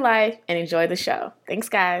 Get your life and enjoy the show. Thanks,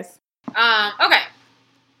 guys. Okay.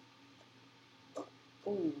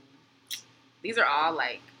 Ooh. These are all,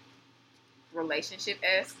 like,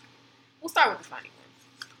 relationship-esque. We'll start with the funny ones.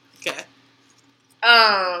 Okay.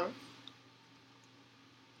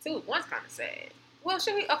 One's kind of sad. Well,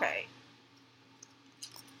 should we? Okay.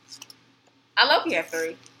 I love you have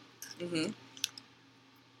 3. Mm-hmm.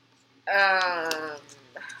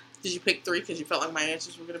 Did you pick 3 because you felt like my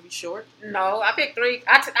answers were going to be short? No, I picked 3.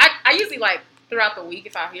 I usually, like, throughout the week,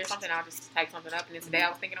 if I hear something, I'll just type something up. And then today I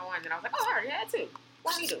was thinking of one, and then I was like, oh, I already had 2.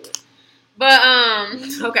 Let me do it. But,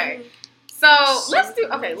 okay. So, let's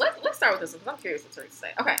start with this one, because I'm curious what to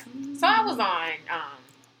say. Okay. So, I was on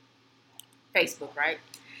Facebook, right?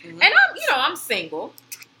 Mm-hmm. And I'm single.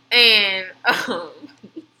 And,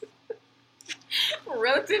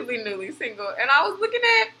 relatively newly single. And I was looking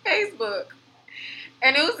at Facebook.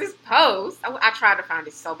 And it was this post. I tried to find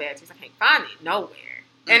it so bad because I can't find it nowhere.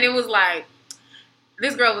 Mm-hmm. And it was like,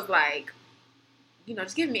 this girl was like,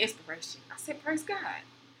 just give me inspiration. I said, praise God.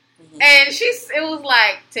 Mm-hmm. And it was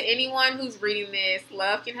like, to anyone who's reading this,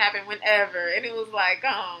 love can happen whenever. And it was like,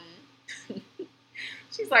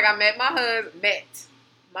 she's like, I met my husband.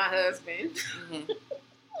 Mm-hmm.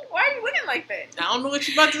 Why are you looking like that? I don't know what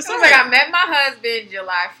you're about to say. I was like, I met my husband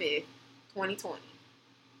July 5th, 2020.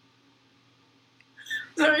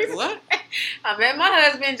 What? I met my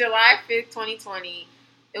husband July 5th, 2020.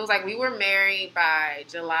 It was like we were married by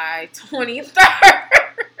July 23rd,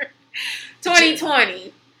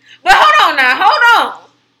 2020. But hold on.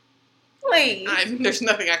 Please. There's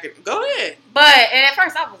nothing I could... Go ahead. And at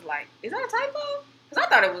first I was like, is that a typo? Because I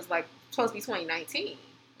thought it was like supposed to be 2019.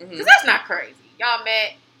 Because that's not crazy. Y'all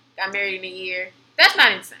met, got married in a year. That's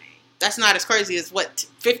not insane. That's not as crazy as,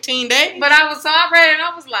 15 days? But I read it and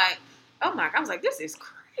I was like, oh my God. I was like, this is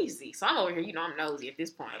crazy. So I'm over here, I'm nosy at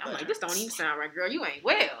this point. I'm like, this don't even sound right, girl. You ain't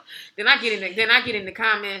well. Then I get in the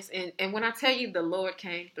comments and when I tell you the Lord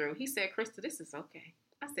came through, he said, Krista, this is okay.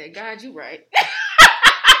 I said, God, you right.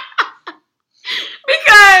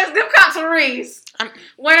 Because them Therese,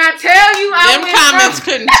 when I tell you them comments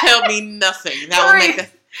couldn't tell me nothing. That would make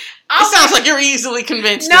it sounds like you're easily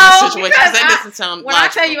convinced in this situation. That doesn't sound when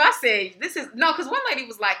logical. I tell you, I said, because one lady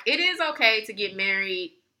was like, it is okay to get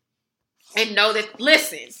married And know that, I'm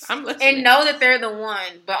listening. and know that they're the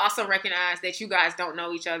one, but also recognize that you guys don't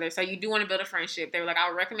know each other. So you do want to build a friendship. They were like, I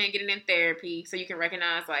would recommend getting in therapy so you can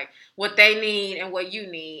recognize like what they need and what you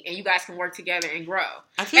need, and you guys can work together and grow.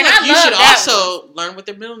 I feel like you should also learn what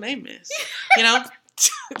their middle name is. You know,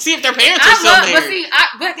 see if their parents are still married.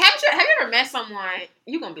 But have you ever met someone?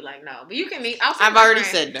 You're gonna be like, no, but you can meet. I've already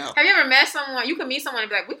said no. Have you ever met someone? You can meet someone and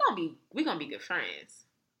be like, we gonna be good friends.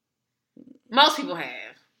 Most people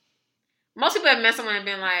have. Most people have met someone and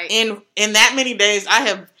been like... In that many days, I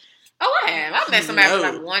have... Oh, I have. I've met somebody for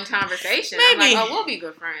like one conversation. Maybe. I'm like, oh, we'll be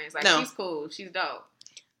good friends. Like, she's cool. She's dope.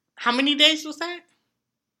 How many days was that?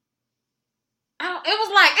 It was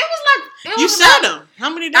like... You said them.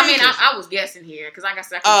 How many days? I mean, I was guessing here because like I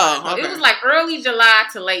said, okay. It was like early July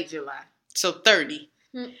to late July. So 30.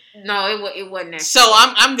 No, it wasn't that. So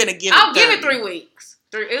I'm going to give it I'll give it 3 weeks.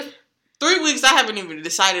 3 weeks, I haven't even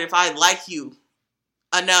decided if I like you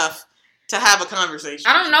enough to have a conversation.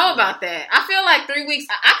 I don't know about that. I feel like 3 weeks,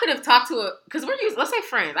 I could have talked to because let's say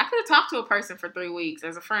friends. I could have talked to a person for 3 weeks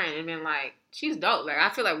as a friend and been like, she's dope. Like, I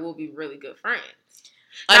feel like we'll be really good friends.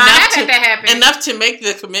 Enough to make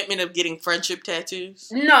the commitment of getting friendship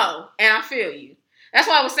tattoos? No, and I feel you. That's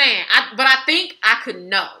what I was saying. But I think I could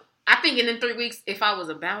know. I think in 3 weeks, if I was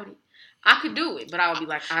about it, I could do it. But I would be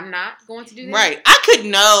like, I'm not going to do that. Right. I could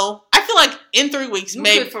know. I feel like in 3 weeks, you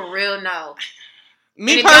maybe. could for real know.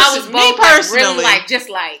 Me personally, like, really like just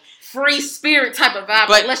like free spirit type of vibe.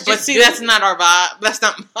 But like, that's not our vibe. That's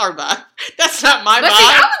not our vibe. That's not my vibe. See,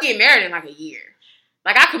 I would get married in like a year.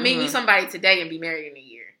 Like I could meet me somebody today and be married in a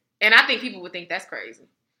year, and I think people would think that's crazy.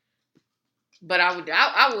 But I would,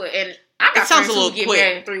 and I got friends who would get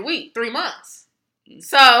married in 3 months.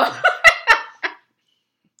 So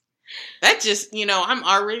that just, I'm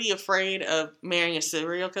already afraid of marrying a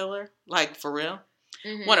serial killer, like for real.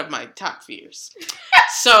 Mm-hmm. One of my top fears.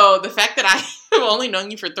 So the fact that I have only known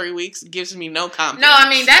you for 3 weeks gives me no confidence. No, I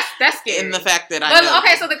mean that's scary. In the fact that I know.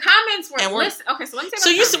 Okay, so the comments were. Okay, so let me tell you. So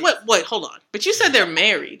you said wait, hold on. But you said they're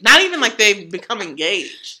married. Not even like they've become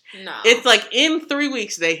engaged. No, it's like in 3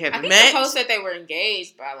 weeks they have met. I think the post said they were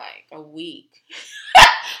engaged by like a week.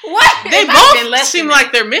 What? They both seem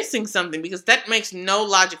like they're missing something because that makes no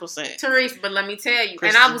logical sense. Therese, but let me tell you,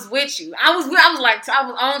 Kristen. And I was with you. I was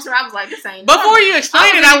on to. I was like, this ain't. Before you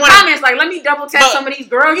explain it, I want comments like, let me double tap some of these.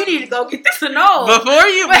 Girl, you need to go get this and all. Before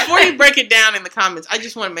you break it down in the comments, I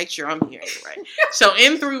just want to make sure I'm hearing it right. So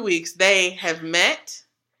in 3 weeks, they have met.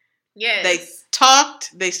 Yes. They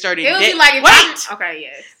talked. They started. It would be like okay,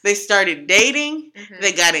 yes. They started dating. Mm-hmm.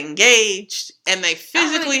 They got engaged, and they physically.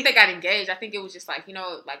 I don't really think they got engaged. I think it was just like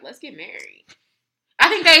like let's get married. I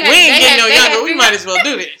think they had. We ain't getting no younger. We might as well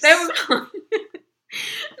do this.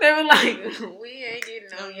 They were like, we ain't getting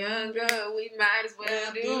no younger. We might as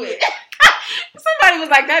well do it. Somebody was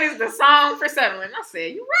like, that is the song for settling. I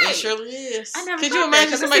said, you're right. It surely is. I never Could you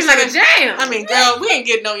imagine somebody saying, like a jam? I mean, girl, we ain't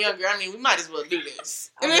getting no younger. I mean, we might as well do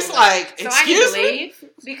this. And it's like, so excuse I can believe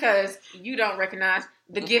because you don't recognize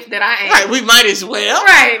the gift that I am. Right, we might as well.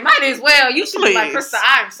 Right, might as well. You should be like, Krista,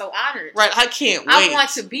 I am so honored. Right, I can't wait. I want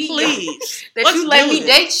to be please that you let me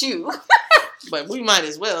date you. But we might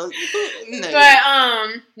as well. No.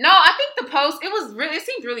 But no, I think the post it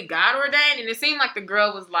seemed really God ordained, and it seemed like the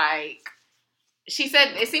girl was like, she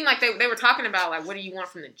said it seemed like they were talking about like, what do you want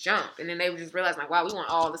from the jump, and then they were just realizing like, wow, we want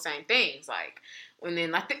all the same things, like, and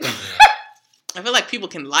then like. I feel like people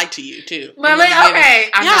can lie to you too. But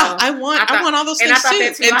I want all those things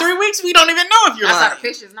too. In 3 weeks, we don't even know if you're lying. I saw the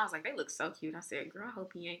pictures and I was like, they look so cute. I said, girl, I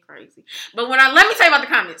hope he ain't crazy. But let me tell you about the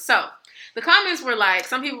comments. So the comments were like,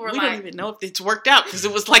 some people were we don't even know if it's worked out because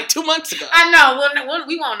it was like 2 months ago. I know.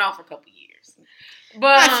 We won't know for a couple years.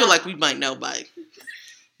 But I feel like we might know by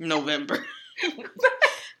November.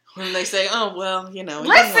 When they say, oh, well, Listen. Okay,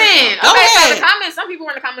 so the comments, some people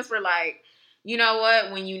in the comments were like, you know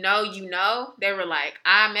what? When you know, they were like,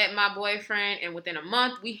 I met my boyfriend, and within a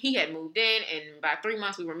month, he had moved in, and by 3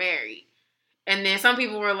 months, we were married. And then some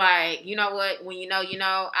people were like, you know what? When you know,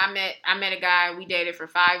 I met a guy, we dated for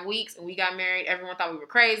 5 weeks, and we got married. Everyone thought we were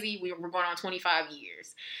crazy. We were going on 25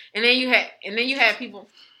 years. And then you had people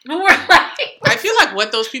who were like, I feel like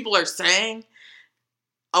what those people are saying,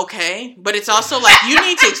 okay, but it's also like you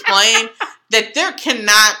need to explain that there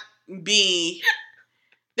cannot be.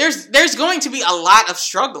 There's going to be a lot of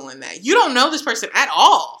struggle in that. You don't know this person at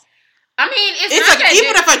all. I mean, it's like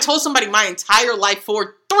even if I told somebody my entire life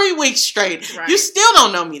for 3 weeks straight, right, you still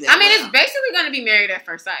don't know me that. I mean, it's basically going to be married at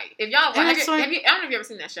first sight. If y'all, I don't know if you ever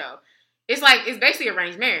seen that show. It's basically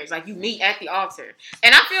arranged marriage. Like you meet at the altar,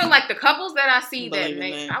 and I feel like the couples that I see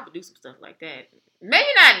I would do some stuff like that. Maybe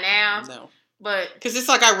not now, no, but because it's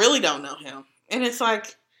like I really don't know him, and it's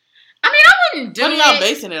like. I mean, I wouldn't do it. What are y'all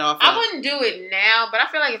basing it off of? I wouldn't do it now, but I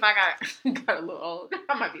feel like if I got a little old,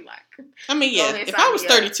 I might be like. I mean, yeah. If I was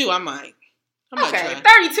 32, I might. Okay, 32.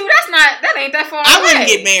 That ain't that far away. I wouldn't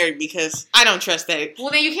get married because I don't trust that. Well,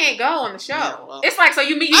 then you can't go on the show. Yeah, well, it's like, so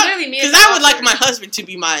you really meet. Because I would like my husband to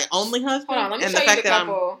be my only husband. Hold on, let me and show the you fact the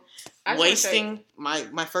couple. that I'm wasting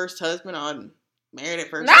my first husband on married at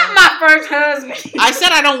first. Not my first husband. I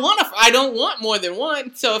said I don't want more than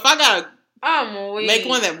one. So if I gotta make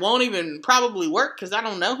one that won't even probably work because I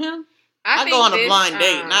don't know him, I go on a blind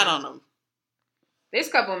date, not on them. This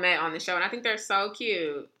couple met on the show, and I think they're so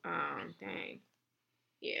cute. Dang.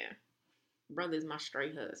 Yeah. Brother's my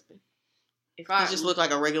straight husband. He just look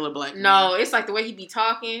like a regular black man. No, it's like the way he be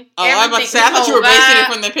talking. Oh, I was about to say, I thought you were basing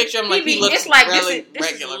it from the picture. I'm like, he looks it's like, really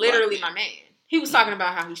this is literally my man. He was talking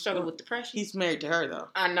about how he struggled with depression. He's married to her, though.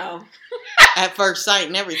 I know. At first sight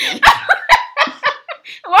and everything.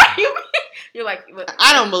 Why are you... You're like...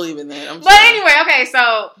 I don't believe in that. But anyway, okay,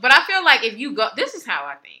 so... But I feel like if you go... This is how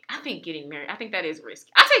I think. I think getting married... I think that is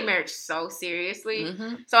risky. I take marriage so seriously.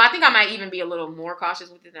 Mm-hmm. So I think I might even be a little more cautious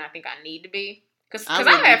with it than I think I need to be. Because I've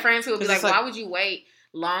had friends who would be like, why would you wait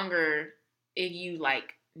longer if you,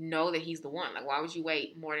 like, know that he's the one? Like, why would you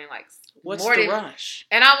wait more than, like... What's the rush?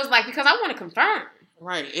 And I was like, because I want to confirm.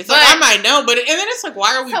 Right. It's like, I might know, but and then it's like,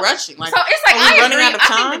 why are we rushing? Like, so it's like, I running out of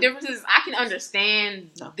time? I think the difference is I can understand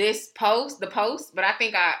the post, but I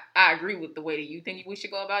think I agree with the way that you think we should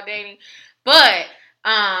go about dating. But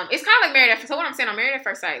it's kind of like Married at First. So what I'm saying on Married at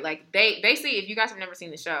First Sight, like they basically, if you guys have never seen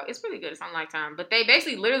the show, it's really good. It's on Lifetime. But they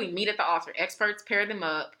basically literally meet at the altar. Experts pair them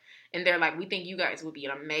up. And they're like, we think you guys would be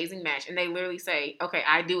an amazing match. And they literally say, okay,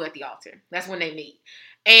 I do at the altar. That's when they meet.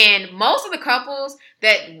 And most of the couples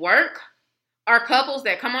that work are couples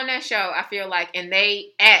that come on that show, I feel like, and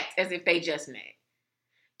they act as if they just met.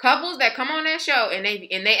 Couples that come on that show and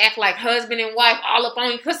they act like husband and wife all up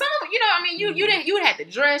on you. Because some of them, you know, I mean, you had to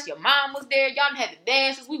dress. Your mom was there. Y'all had the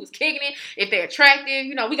dances. We was kicking it. If they're attractive,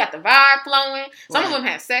 you know, we got the vibe flowing. Some of them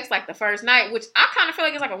had sex like the first night, which I kind of feel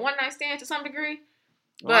like it's like a one-night stand to some degree.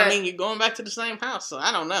 Well, I mean, you're going back to the same house, so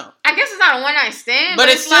I don't know. I guess it's not a one-night stand, but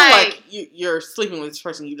it's still like you're sleeping with this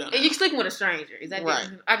person you don't know. You're sleeping with a stranger. Is that right?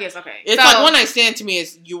 I guess, okay. It's like one-night stand to me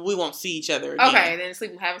is we won't see each other again. Okay, then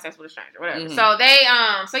having sex with a stranger, whatever. Mm-hmm. So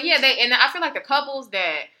and I feel like the couples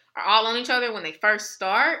that are all on each other when they first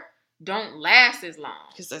start don't last as long.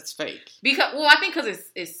 Because that's fake. I think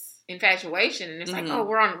because it's infatuation, and it's like, oh,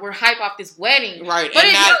 we're hype off this wedding. Right. But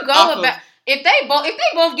if you go about... If they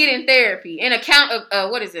both get in therapy and a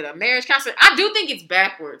marriage counselor, I do think it's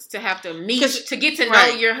backwards to have to meet to get to know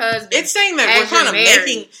your husband. It's saying that we're kind of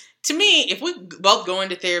making, to me, if we both go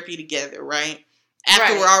into therapy together, right?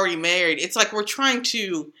 After we're already married, it's like we're trying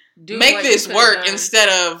to make this work instead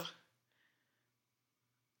of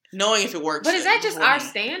knowing if it works. But is that just our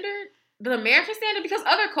standard? The American standard? Because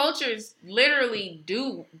other cultures literally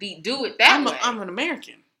do it that way. I'm an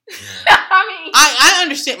American. I mean, I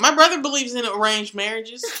understand. My brother believes in arranged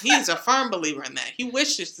marriages. He's a firm believer in that. He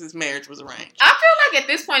wishes his marriage was arranged. I feel like at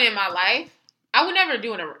this point in my life, I would never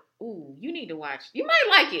do ooh, you need to watch. You might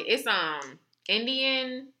like it. It's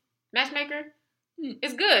Indian Matchmaker.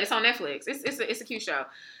 It's good. It's on Netflix. It's a cute show.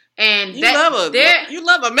 And you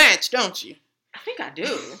love a match, don't you? I think I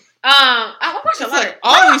do. I watch a lot of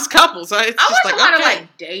all these couples. I watch a lot of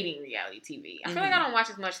like dating reality TV. I feel like I don't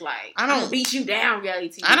watch as much like I don't beat you down reality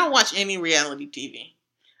TV. I don't watch any reality TV.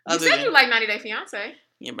 You said you like 90 Day Fiance.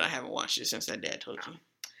 Yeah, but I haven't watched it since that dad told you.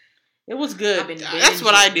 It was good. That's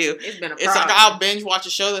what I do. It's been a problem. It's like I'll binge watch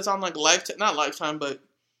a show that's on like not Lifetime, but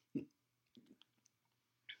I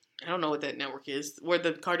don't know what that network is where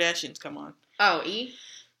the Kardashians come on. Oh, E.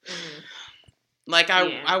 Mm-hmm. Like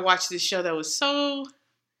I watched this show that was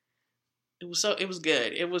it was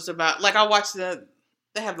good. It was about like I watched they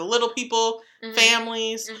have the little people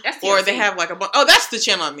families, or they have like that's the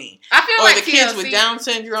channel I mean. I feel or like the TLC, kids with Down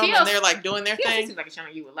syndrome and they're like doing their thing. Seems like a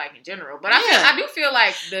channel you would like in general, but I do feel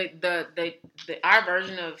like the our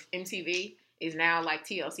version of MTV is now like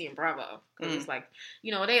TLC and Bravo because it's like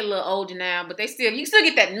they're a little older now, but you still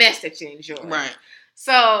get that mess that you enjoy, right?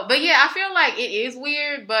 So, but yeah, I feel like it is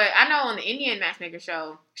weird, but I know on the Indian Matchmaker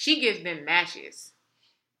show, she gives them matches.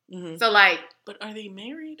 Mm-hmm. So like, but are they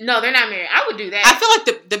married? No, they're not married. I would do that. I feel like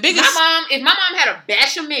the biggest. If my mom had a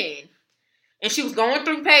batch of men and she was going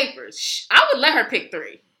through papers, I would let her pick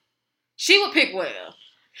 3. She would pick well.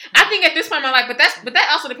 I think at this point in my life, but that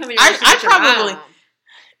also depends on your relationship with your mom.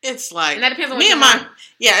 It's like and that depends on me and my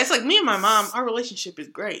it's like me and my mom. Our relationship is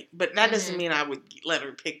great, but that doesn't mean I would let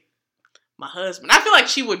her pick my husband. I feel like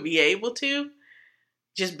she would be able to,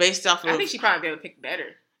 just based off of. I think she'd probably be able to pick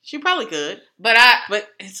better. She probably could, but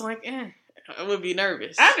it's like, I would be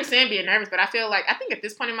nervous. I understand being nervous, but I think at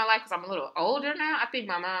this point in my life, because I'm a little older now, I think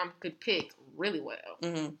my mom could pick really well.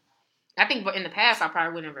 Mm-hmm. I think in the past, I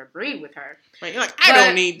probably wouldn't have agreed with her. Right, you're like, I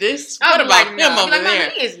don't need this. What about like, him no. over like, there?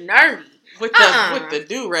 He is nerdy. With the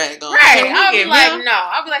do-rag on. Right. I'll be like, no.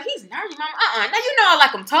 I'll be like, he's nerdy, Mama. Now you know I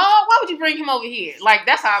like him tall. Why would you bring him over here? Like,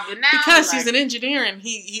 that's how I've been now. Because he's an engineer and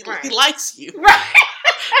he likes you. Right.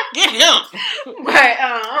 Get him. But,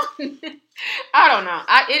 I don't know.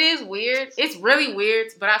 It is weird. It's really weird,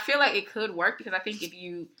 but I feel like it could work because I think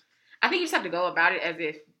you just have to go about it as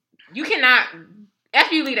if you cannot,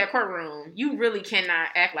 after you leave that courtroom, you really cannot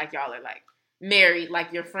act like y'all are like married,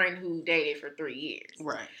 like your friend who dated for 3 years.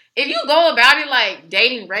 Right. If you go about it like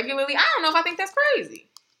dating regularly, I don't know if I think that's crazy.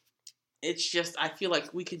 It's just, I feel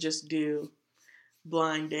like we could just do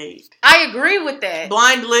blind date. I agree with that.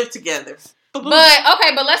 Blind live together. But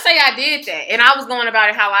let's say I did that and I was going about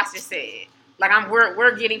it how I just said. Like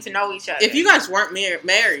we're getting to know each other. If you guys weren't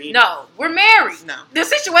married. No, we're married. No. The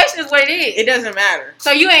situation is what it is. It doesn't matter.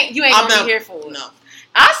 So you ain't gonna be here for it. No.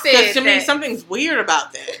 I said because to me something's weird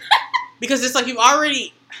about that. Because it's like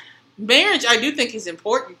marriage I do think is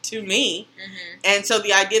important to me. Mm-hmm. And so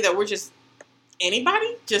the idea that we're just anybody,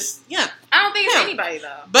 I don't think it's anybody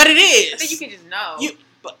though. But it is. I think you can just know.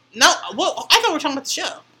 Well, I thought we were talking about the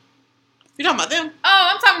show. You're talking about them?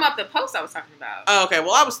 Oh, I'm talking about the post I was talking about. Oh, okay.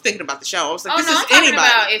 Well, I was thinking about the show. I was like, I'm talking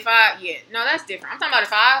about no, that's different. I'm talking about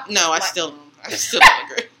if I... No, I still don't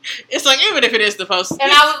agree. It's like, even if it is the post. And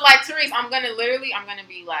I was like, Therese, I'm going to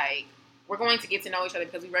be like, we're going to get to know each other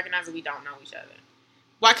because we recognize that we don't know each other.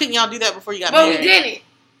 Why couldn't y'all do that before you got married? But we didn't.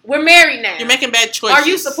 We're married now. You're making bad choices. Are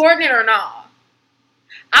you supporting it or not?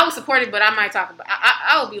 I would support it, but I might talk about.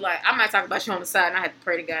 I would be like, I might talk about you on the side, and I had to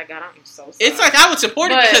pray to God. God, I'm so sorry. It's like I would support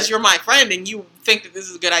it because you're my friend, and you think that this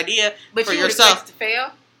is a good idea but for you yourself. Would expect it to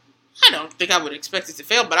fail? I don't think I would expect it to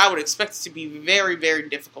fail, but I would expect it to be very, very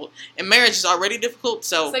difficult. And marriage is already difficult,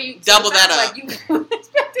 so double that up. Like you would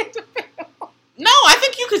expect it to fail. No, I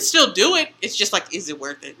think you could still do it. It's just like, is it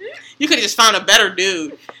worth it? You could have just found a better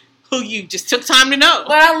dude who you just took time to know.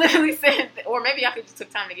 But I literally said, or maybe I could just took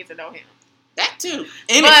time to get to know him. That too.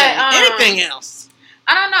 Anything else.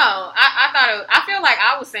 I don't know. I feel like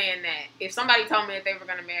I was saying that if somebody told me that they were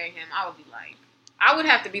going to marry him, I would be like, I would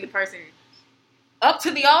have to be the person up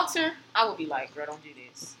to the altar. I would be like, girl, don't do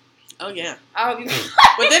this. Oh, yeah. I would be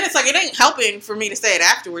but then it's like, it ain't helping for me to say it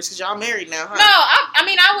afterwards because y'all married now, huh? No,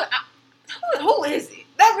 who is it?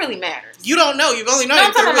 That really matters. You don't know. You've only known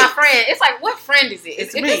him 3 weeks. I'm talking about my friend. It's like, what friend is it?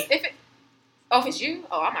 It's me. If it's you?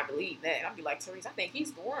 Oh, I might believe that. I'll be like, Therese, I think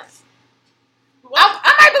he's the one.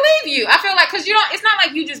 I might believe you. I feel like, because it's not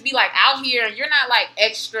like you just be like out here and you're not like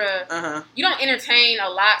extra, you don't entertain a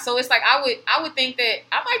lot. So it's like, I would think that,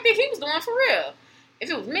 I might think he was doing for real. If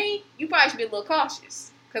it was me, you probably should be a little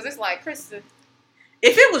cautious. Because it's like, Krista.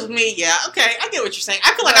 If it was me, yeah, okay, I get what you're saying.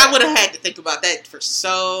 I feel like I would have had to think about that for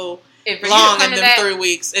so long in them 3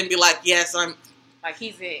 weeks and be like, yes, I'm. Like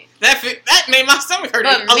he's it. That made my stomach hurt a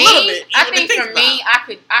little bit. I think for me, I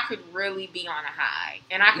could really be on a high,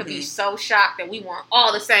 and I could be so shocked that we want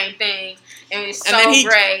all the same things, and it's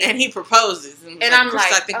great. And he proposes, and I'm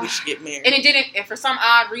like, I think we should get married. And it didn't. And for some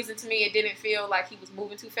odd reason, to me, it didn't feel like he was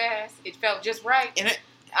moving too fast. It felt just right. And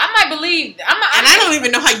I might believe. I don't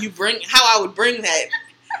even know how I would bring that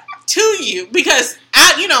to you because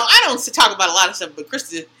I don't talk about a lot of stuff. But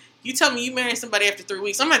Krista, you tell me you marry somebody after 3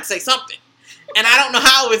 weeks, I'm going to say something. And I don't know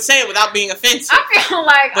how I would say it without being offensive. I feel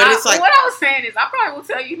like, what I was saying is, I probably will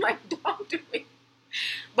tell you, like, don't do it.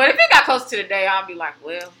 But if it got close to the day, I'll be like,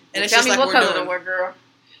 well, and tell me like what color to wear, girl.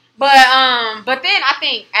 But then I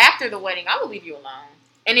think after the wedding, I would leave you alone.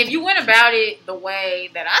 And if you went about it the way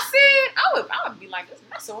that I said, I would be like, this is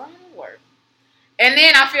not going to work. And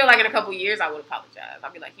then I feel like in a couple of years, I would apologize.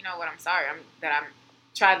 I'd be like, you know what, I'm sorry that I'm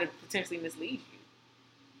trying to potentially mislead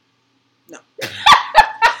you. No.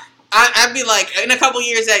 I'd be like, in a couple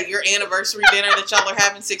years at your anniversary dinner that y'all are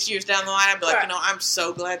having 6 years down the line, I'd be like, I'm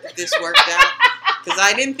so glad that this worked out. Because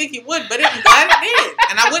I didn't think it would, but I'm glad it did.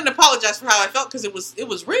 And I wouldn't apologize for how I felt because it was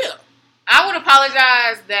real. I would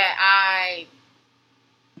apologize that I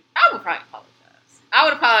would probably apologize. I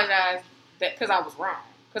would apologize that because I was wrong.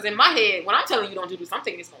 Because in my head, when I'm telling you don't do this, I'm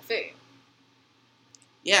thinking it's going to fail.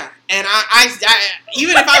 Yeah. And I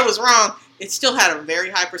even if I was wrong, it still had a very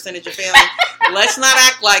high percentage of failing. Let's not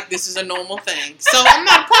act like this is a normal thing. So I'm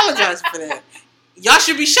not apologizing for that. Y'all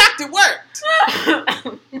should be shocked it worked.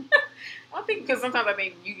 I think because sometimes I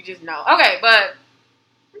think you just know. Okay,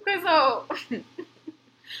 so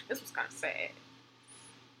this was kind of sad.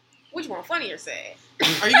 Which one, funny or sad?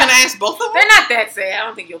 Are you going to ask both of them? They're not that sad. I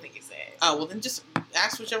don't think you'll think it's sad. Oh, well then just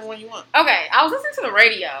Ask whichever one you want. Okay, I was listening to the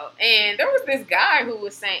radio, and there was this guy who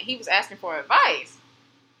was saying he was asking for advice,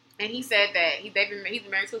 and he said that he's been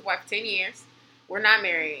married to his wife for 10 years. We're not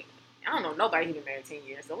married. I don't know nobody who's been married 10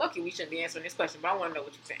 years. So lucky we shouldn't be answering this question, but I want to know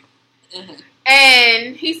what you're saying. Mm-hmm.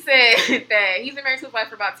 And he said that he's been married to his wife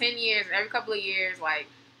for about 10 years, and every couple of years, like,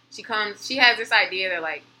 she has this idea that,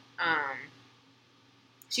 like,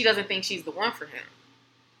 she doesn't think she's the one for him.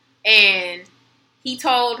 And he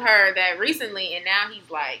told her that recently, and now he's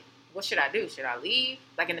like, what should I do? Should I leave?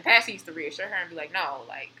 Like, in the past, he used to reassure her and be like, no,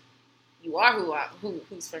 like, you are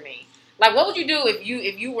who's for me. Like, what would you do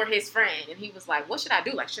if you were his friend? And he was like, what should I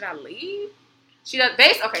do? Like, should I leave?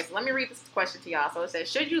 Okay, so let me read this question to y'all. So it says,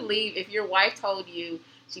 should you leave if your wife told you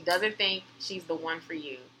she doesn't think she's the one for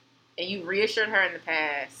you, and you reassured her in the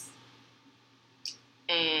past,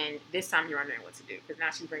 and this time you're wondering what to do because now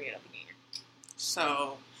she's bringing it up again?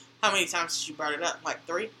 So, how many times did she brought it up? Like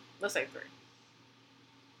 3? Let's say 3.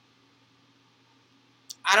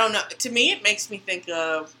 I don't know. To me, it makes me think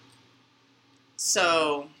of.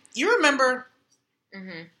 So, you remember?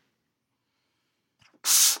 Mm-hmm.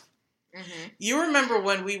 Mm-hmm. You remember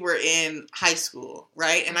when we were in high school,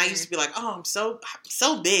 right? And I used to be like, "Oh, I'm so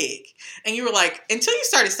big," and you were like, until you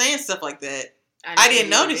started saying stuff like that, I didn't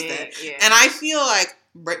notice that. Yeah. And I feel like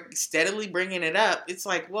steadily bringing it up, it's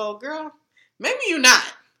like, well, girl, maybe you're not,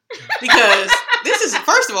 because this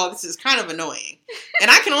is kind of annoying,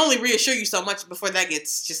 and I can only reassure you so much before that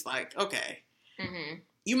gets just like, okay, mm-hmm.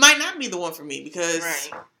 You might not be the one for me, because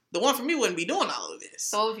the one for me wouldn't be doing all of this.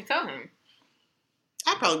 So what if you tell him?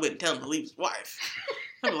 I probably wouldn't tell him to leave his wife.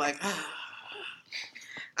 I'd be like,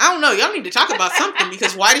 I don't know. Y'all need to talk about something,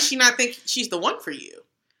 because why does she not think she's the one for you?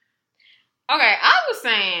 Okay, I was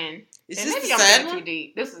saying. Is this the sad one? Too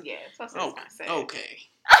deep. This is, yeah. That's kind of sad. Okay.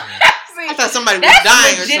 See, I thought somebody was dying or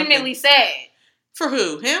something. That's legitimately sad. For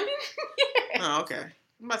who? Him? Yeah. Oh, okay.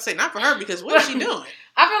 I'm about to say, not for her, because what is she doing?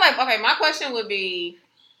 I feel like, okay, my question would be,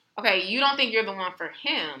 okay, you don't think you're the one for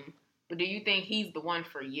him, but do you think he's the one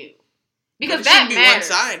for you? Because that be matters.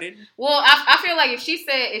 One-sided. Well, I feel like if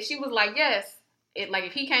she was like, yes,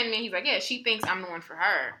 if he came to me and he's like, yeah, she thinks I'm the one for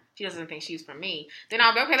her, she doesn't think she's for me, then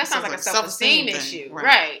I'll be, okay, that sounds like a self-esteem issue.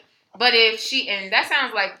 Right. But if and that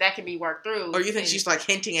sounds like that can be worked through. Or you think she's like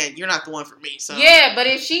hinting at, you're not the one for me, so. Yeah, but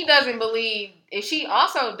if she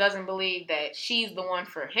also doesn't believe that she's the one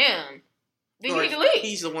for him, then you need to leave.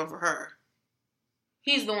 He's the one for her.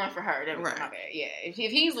 He's the one for her. Right. Okay, yeah. If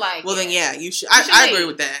he's like. Well, then, yeah, you should. I agree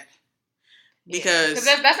with that. Because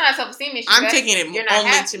that's not a self-esteem issue. I'm taking it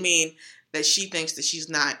only to mean that she thinks that she's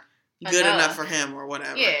not good enough for him or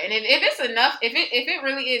whatever. Yeah, and if it's enough, if it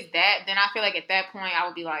really is that, then I feel like at that point I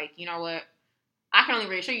would be like, you know what, I can only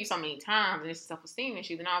reassure you so many times, and it's a self-esteem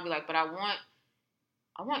issue. Then I'll be like, but I feel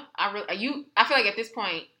like at this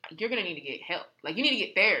point you're gonna need to get help. Like, you need to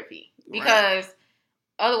get therapy, because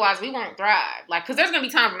otherwise we won't thrive. Like, because there's gonna be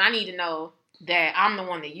times when I need to know that I'm the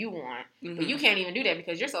one that you want, but you can't even do that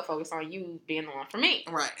because you're so focused on you being the one for me.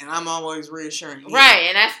 Right, and I'm always reassuring you.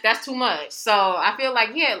 Right, and that's too much. So I feel like,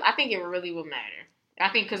 yeah, I think it really will matter. I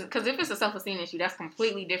think because if it's a self-esteem issue, that's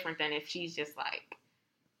completely different than if she's just like,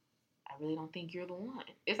 I really don't think you're the one.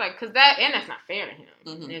 It's like, because that's not fair to him.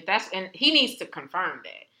 Mm-hmm. And he needs to confirm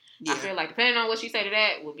that. Yeah. I feel like depending on what she say to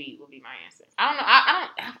that will be my answer. I don't know.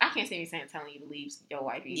 I can't see me telling you to leave your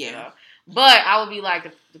wife either. Yeah. But I would be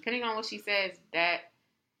like, depending on what she says, that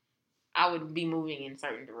I would be moving in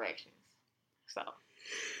certain directions. So,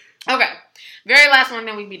 okay, very last one,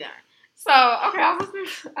 then we'd be done. So, okay,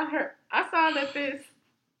 I saw that this.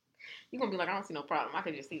 You're gonna be like, I don't see no problem. I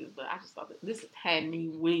could just see this, but I just thought that this had me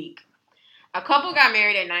weak. A couple got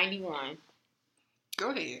married at 91.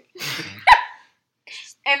 Go ahead.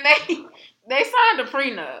 And they signed a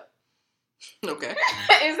prenup. Okay.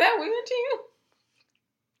 Is that weird to you?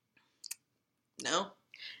 No.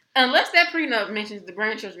 Unless that prenup mentions the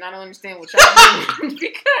grandchildren, I don't understand what y'all doing.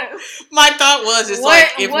 Because my thought was, it's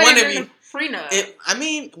like, if one of you prenup. I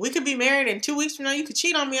mean, we could be married, and 2 weeks from now you could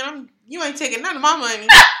cheat on me, and you ain't taking none of my money.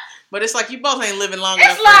 But it's like, you both ain't living long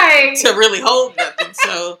enough to really hold nothing.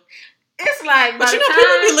 So it's like, but people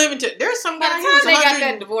be living to. There's some guy who was they got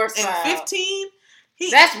that divorce and 15.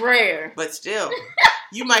 That's rare. But still,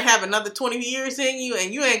 you might have another 20 years in you,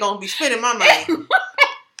 and you ain't gonna be spending my money.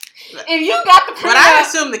 If you got the prenup, but I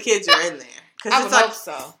assume the kids are in there. I would hope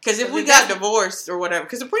so. Because if we got divorced or whatever,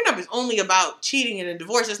 because the prenup is only about cheating, and a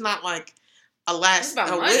divorce is not like a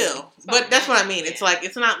will. But that's what I mean. Yeah. It's like,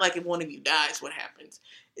 it's not like if one of you dies, what happens?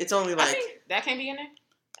 It's only like, that can't be in there.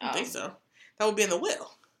 I think so. That would be in the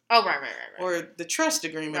will. Oh, right. Or the trust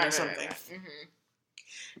agreement or something. Right. Mm-hmm.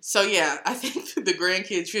 So yeah, I think the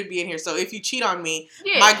grandkids should be in here. So if you cheat on me,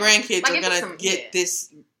 my grandkids are gonna get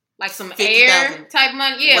this. Like some heir type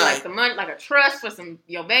money, like the money, like a trust for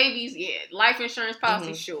your babies, life insurance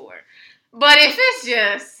policy, sure. But if it's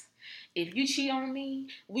just, if you cheat on me,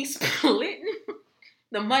 we splitting,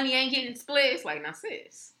 the money ain't getting split, it's like, now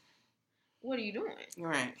sis, what are you doing?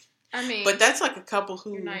 Right. I mean, but that's like a couple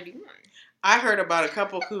who, you're 91. I heard about a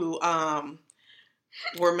couple who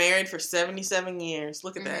were married for 77 years.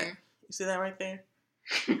 Look at that. You see that right there?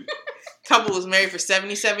 Couple was married for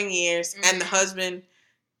 77 years, and the husband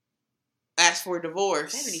asked for a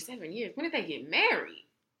divorce. 77 years? When did they get married?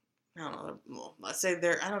 I don't know. Well, let's say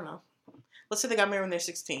I don't know. Let's say they got married when they're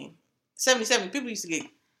 16. 77, people used to get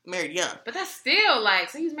married young. But that's still like,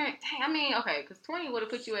 so he was married, I mean, okay, because 20 would have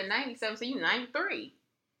put you at 97, so you 93.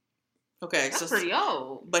 Okay. That's pretty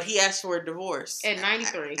old. But he asked for a divorce. At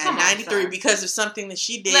 93. At 93 because of something that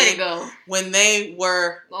she did. Let it go. When they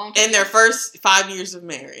were in their first 5 years of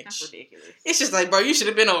marriage. That's ridiculous. It's just like, bro, you should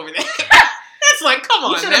have been over there. That's like, come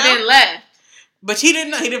on, you should have been left. But he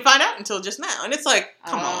didn't know. He didn't find out until just now. And it's like,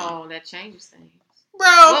 come on. Oh, that changes things. Bro.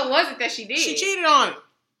 What was it that she did? She cheated on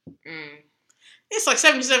him. It's like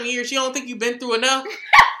 77 years. You don't think you've been through enough?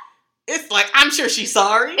 It's like, I'm sure she's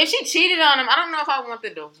sorry. If she cheated on him, I don't know if I want the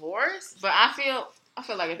divorce, but I feel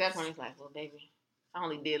like at that point it's like, well, baby, I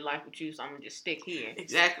only did life with you, so I'm going to just stick here.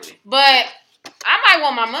 Exactly. But I might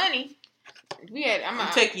want my money.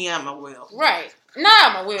 I'm taking you out my will. Right.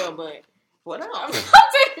 Not my will, but what else?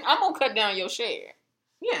 I'm going to cut down your share.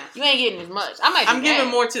 Yeah. You ain't getting as much. I'm giving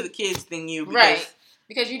more to the kids than you. Right.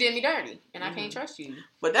 Because you did me dirty, and I can't trust you.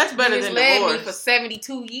 But that's better than divorce. You led me for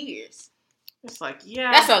 72 years. It's like,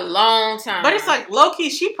 yeah. That's a long time. But it's like,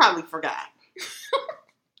 low-key, she probably forgot.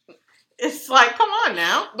 It's like, come on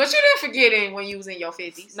now. But you didn't forget it when you was in your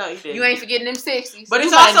 50s. No, you didn't. You ain't forgetting them 60s. But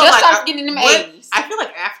it's also like, start forgetting them 80s. I feel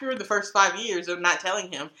like after the first 5 years of not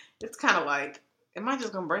telling him, it's kind of like, am I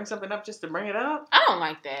just going to bring something up just to bring it up? I don't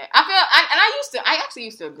like that. I actually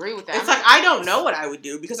used to agree with that. It's like, I don't know what I would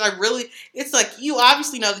do because it's like, you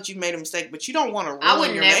obviously know that you've made a mistake, but you don't want to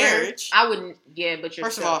ruin your marriage. I wouldn't, but you're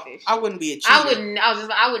First selfish. of all, I wouldn't be a cheater.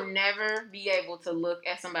 I would never be able to look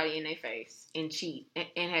at somebody in their face and cheat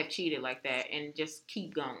and have cheated like that and just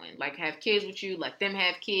keep going. Like, have kids with you, like them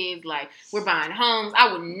have kids, like we're buying homes.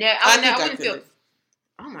 I wouldn't feel,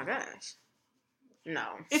 oh my gosh. No.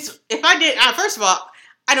 If I did, first of all,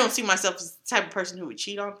 I don't see myself as the type of person who would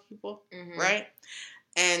cheat on people, right?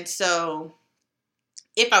 And so,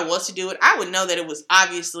 if I was to do it, I would know that it was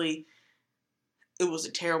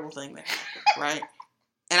a terrible thing that happened, right?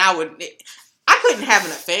 And I couldn't have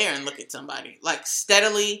an affair and look at somebody, like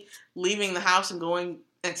steadily leaving the house and going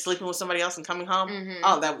and sleeping with somebody else and coming home.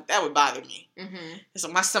 Oh, that would bother me. So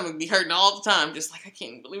my stomach would be hurting all the time, just like, I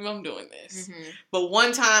can't believe I'm doing this. But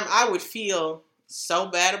one time I would feel so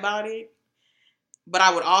bad about it, but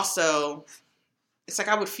I would also, it's like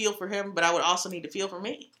I would feel for him, but I would also need to feel for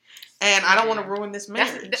me, and I don't want to ruin this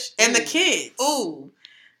marriage and the kids. Ooh,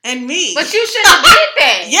 and me. But you shouldn't have did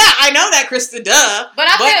that. Yeah, I know that, Krista. Duh. But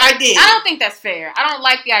I did. I don't think that's fair. I don't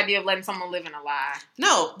like the idea of letting someone live in a lie.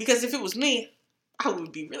 No, because if it was me, I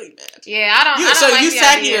would be really mad. Yeah, I don't. So like you the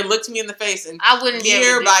sat idea. here and looked me in the face, and I wouldn't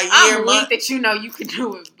year by year, I'm weak that you know you could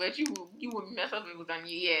do it, but you would mess up if it was on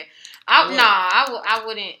you. Yeah, I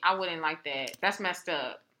wouldn't like that. That's messed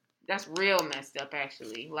up. That's real messed up,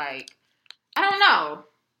 actually. Like, I don't know.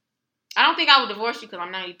 I don't think I would divorce you because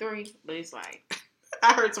I'm 93, but it's like.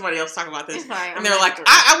 I heard somebody else talk about this, like, and they're like,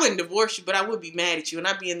 I wouldn't divorce you, but I would be mad at you, and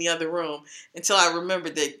I'd be in the other room until I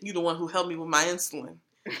remembered that you're the one who helped me with my insulin.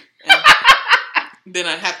 Then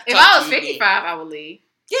I'd have to. If I was 55, I would leave.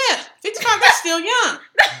 Yeah, 55. That's still young.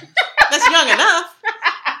 That's young enough.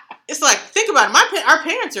 It's like, think about it. Our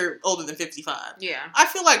parents are older than 55. Yeah, I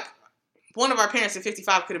feel like one of our parents at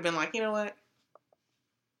 55 could have been like, you know what?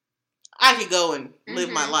 I could go and live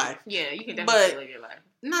my life. Yeah, you can definitely live your life.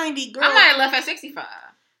 90, girl. I might have left at 65.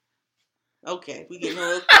 Okay, we getting a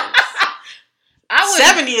little close.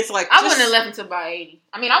 70, it's like I wouldn't have left until about 80.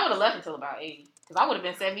 I mean, I would have left until about 80. Because I would have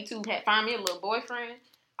been 72, had find me a little boyfriend.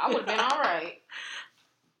 I would have been all right.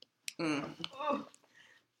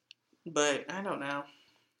 But I don't know.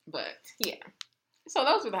 But yeah. So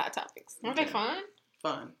those were the hot topics. Weren't they fun?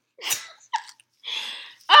 Fun.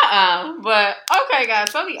 But okay,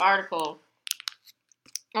 guys. So the article.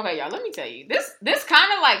 Okay, y'all. Let me tell you. This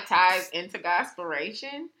kind of like ties into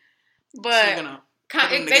Godspiration, but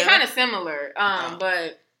they kind of similar.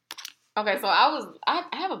 But okay. So I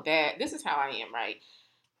have a bad. This is how I am, right?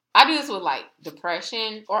 I do this with like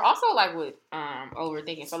depression, or also like with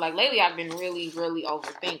overthinking. So like lately, I've been really, really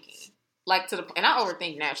overthinking. like and I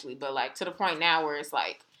overthink naturally, but like to the point now where it's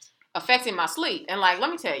like affecting my sleep. And like, let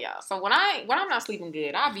me tell y'all. So when I'm not sleeping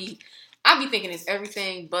good, I be thinking it's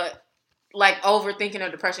everything but like overthinking or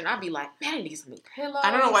depression. I'd be like, man, I need some new pillows.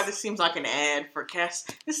 I don't know why this seems like an ad for Cas.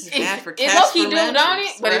 This is an ad for Casper. It's low-key do, don't it?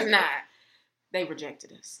 Right? But it's not. They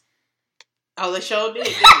rejected us. Oh, they sure did,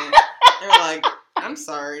 didn't they? They're like, I'm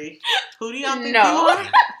sorry. Who do y'all think you are?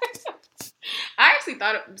 I actually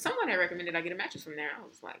thought someone had recommended I get a mattress from there. I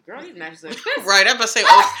was like, girl, these mattresses are expensive. Right, I'm about to say,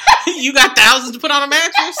 oh, you got thousands to put on a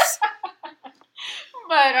mattress?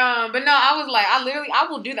 But no, I was like, I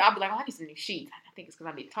will do that. I'll be like, oh, I need some new sheets. I think it's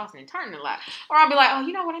because I be tossing and turning a lot. Or I'll be like, oh,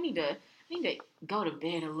 you know what? I need to go to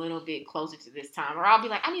bed a little bit closer to this time. Or I'll be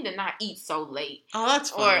like, I need to not eat so late. Oh, that's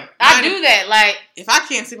fine. Or I do that. Like, if I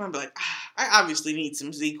can't sleep, I'll be like, I obviously need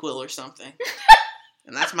some ZzzQuil or something.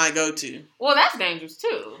 And that's my go-to. Well, that's dangerous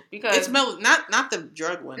too because it's not the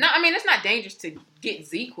drug one. No, I mean it's not dangerous to get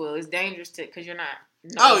ZzzQuil. It's dangerous because you're not.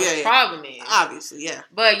 What the problem is obviously, yeah.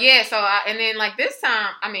 But yeah, so and then like this time,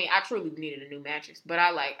 I mean, I truly needed a new mattress. But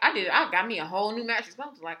I got me a whole new mattress. But I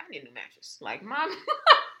was like, I need a new mattress. Like, Mom,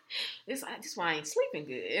 this why I ain't sleeping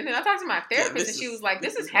good. And then I talked to my therapist, and she was like,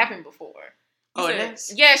 this has happened before. It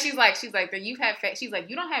has? Yeah, she's like, she's like, you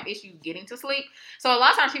don't have issues getting to sleep. So a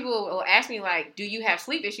lot of times people will ask me like, do you have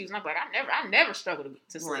sleep issues? And I'm like, I never struggle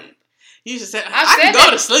to sleep. Right. You just said I can go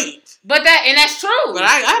to sleep, but that's true. But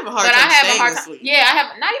I have a hard time staying asleep. Yeah, I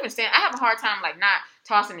have not even staying. I have a hard time like not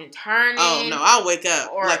tossing and turning. Oh no, I'll wake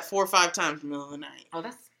up like 4 or 5 times in the middle of the night. Oh,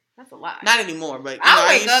 that's a lot. Not anymore, but I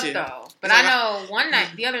wake up though. But I know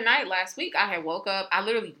the other night last week, I woke up,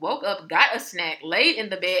 got a snack, laid in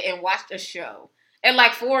the bed, and watched a show at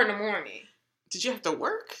like 4 a.m. Did you have to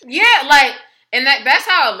work? Yeah, like, and that's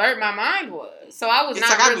how alert my mind was. So I was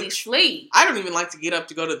not really asleep. I don't even like to get up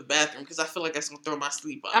to go to the bathroom because I feel like that's gonna throw my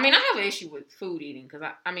sleep off. I mean, I have an issue with food eating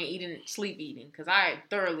sleep eating because I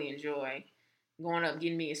thoroughly enjoy going up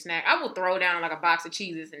getting me a snack. I will throw down like a box of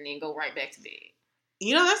cheeses and then go right back to bed.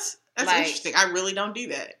 You know, that's like, interesting. I really don't do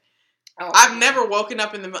that. Oh, I've never woken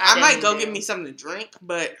up in the middle. I might go get me something to drink,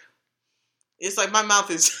 but it's like my mouth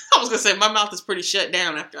is. I was gonna say my mouth is pretty shut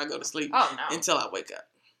down after I go to sleep. Oh no! Until I wake up.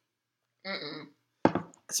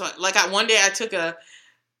 So like one day I took an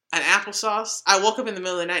applesauce. I woke up in the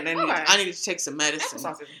middle of the night and I needed to take some medicine.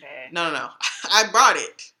 Applesauce isn't bad. No. I brought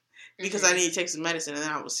it because I needed to take some medicine, and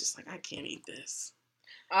then I was just like, I can't eat this.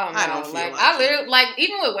 Oh no! I don't feel I literally like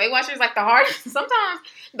even with Weight Watchers, like the hardest. Sometimes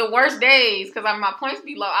the worst days because my points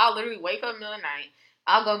be low. I'll literally wake up in the middle of the night.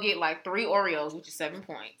 I'll go get like 3 Oreos, which is 7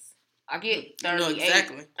 points. I get 38.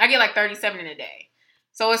 Exactly. I get like 37 in a day.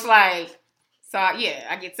 So it's like, yeah,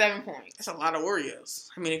 I get 7 points. That's a lot of Oreos.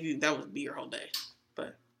 I mean, that would be your whole day.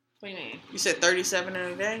 But what do you mean? You said 37 in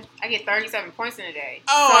a day? I get 37 points in a day.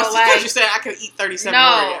 Oh, so I thought you said I could eat 37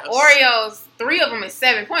 Oreos. No, Oreos, 3 of them is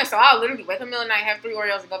 7 points. So I'll literally wake up in the middle of the night, have 3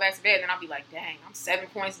 Oreos, and go back to bed. And then I'll be like, dang, I'm 7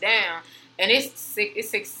 points down. And it's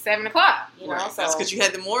 7 o'clock. You know, right. So that's because you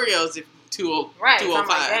had them Oreos at 2:05. Right. So I'm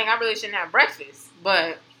like, dang, I really shouldn't have breakfast.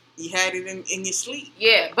 But you had it in your sleep.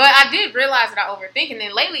 Yeah, but I did realize that I overthink, and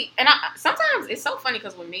then lately, and sometimes it's so funny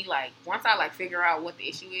because with me, like once I like figure out what the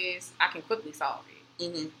issue is, I can quickly solve it.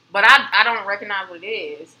 Mm-hmm. But I don't recognize what it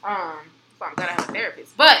is. So I'm glad I have a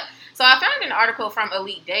therapist. But so I found an article from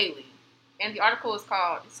Elite Daily, and the article is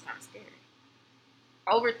called. This is kind of scary.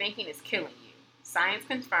 Overthinking is killing you. Science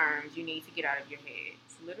confirms you need to get out of your head.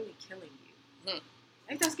 It's literally killing you.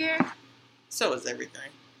 Ain't that scary? So is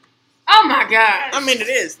everything. Oh my gosh. I mean, it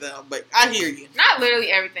is though, but I hear you. Not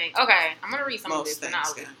literally everything. Okay, I'm going to read some of this.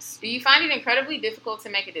 Do you find it incredibly difficult to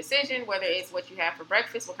make a decision, whether it's what you have for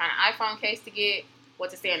breakfast, what kind of iPhone case to get, what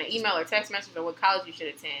to say in an email or text message, or what college you should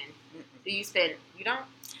attend? Do you don't?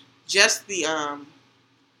 Just the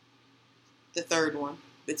third one,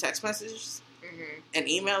 the text messages and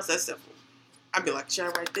emails, that's simple. I'd be like, should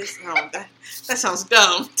I write this? No, that sounds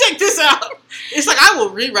dumb. Take this out. It's like I will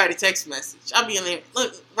rewrite a text message. I'll be in there,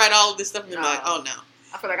 write all this stuff, and then be like, oh no.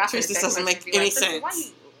 I feel like this doesn't make any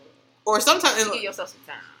sense. Or sometimes give yourself some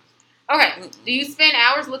time. Okay. Do you spend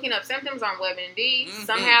hours looking up symptoms on WebMD?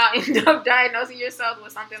 Somehow end up diagnosing yourself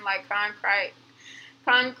with something like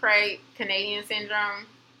concrete Canadian syndrome?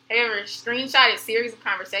 Have you ever screenshotted series of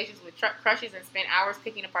conversations with crushes and spent hours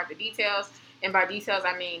picking apart the details? And by details,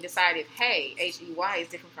 I mean decide if, hey, HEY is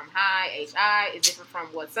different from hi, HI is different from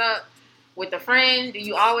what's up. With a friend, do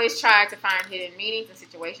you always try to find hidden meanings in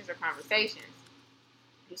situations or conversations?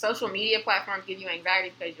 Do social media platforms give you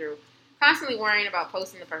anxiety because you're constantly worrying about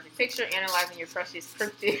posting the perfect picture, analyzing your crush's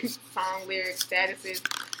cryptic song lyrics, statuses,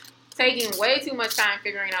 taking way too much time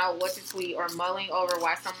figuring out what to tweet, or mulling over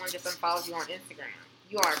why someone just unfollows you on Instagram?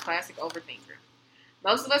 You are a classic overthinker.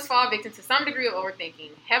 Most of us fall victim to some degree of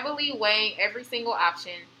overthinking, heavily weighing every single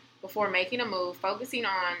option before making a move, focusing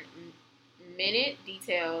on minute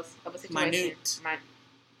details of a situation.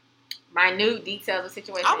 Minute details of a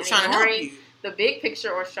situation. I was trying to help you. The big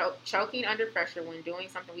picture or choking under pressure when doing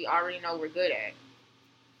something we already know we're good at.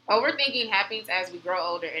 Overthinking happens as we grow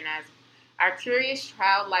older and as our curious,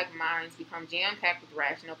 childlike minds become jam-packed with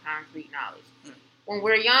rational, concrete knowledge. When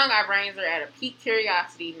we're young, our brains are at a peak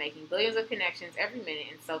curiosity, making billions of connections every minute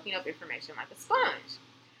and soaking up information like a sponge.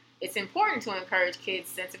 It's important to encourage kids'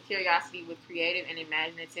 sense of curiosity with creative and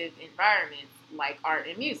imaginative environments like art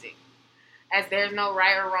and music. As there's no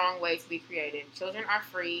right or wrong way to be creative, children are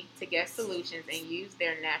free to guess solutions and use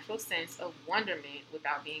their natural sense of wonderment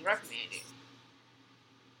without being reprimanded.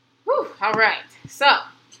 Whew, all right, so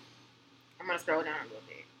I'm going to scroll down a little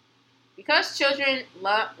bit. Because children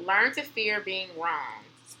learn to fear being wrong,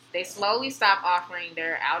 they slowly stop offering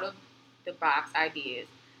their out-of-the-box ideas.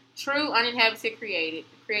 True uninhabited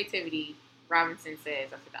creativity, Robinson says,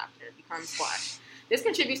 that's the doctor, becomes squashed. This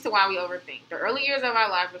contributes to why we overthink. The early years of our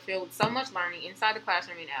lives are filled with so much learning inside the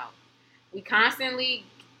classroom and out.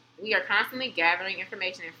 We are constantly gathering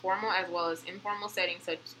information in formal as well as informal settings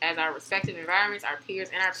such as our respective environments, our peers,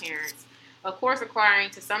 and our parents. Of course,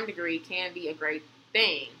 acquiring to some degree can be a great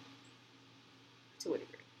thing. To a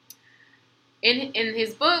degree. In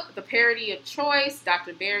his book, The Parody of Choice,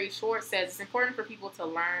 Dr. Barry Schwartz says it's important for people to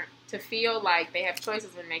learn to feel like they have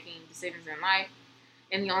choices when making decisions in life.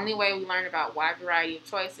 And the only way we learn about wide variety of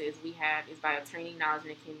choices we have is by obtaining knowledge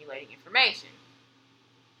and accumulating information.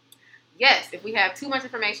 Yes, if we have too much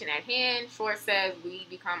information at hand, Schwartz says, we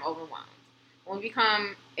become overwhelmed. When we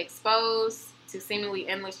become exposed to seemingly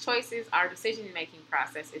endless choices, our decision-making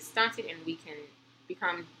process is stunted and we can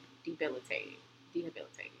become debilitated. I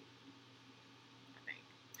think.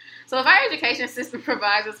 So if our education system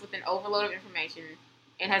provides us with an overload of information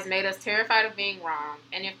and has made us terrified of being wrong,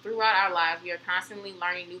 and if throughout our lives we are constantly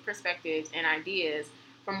learning new perspectives and ideas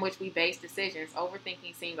from which we base decisions,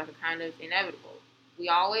 overthinking seems like a kind of inevitable. We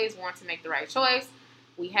always want to make the right choice.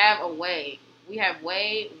 We have way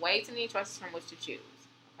too many choices from which to choose.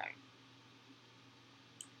 Okay.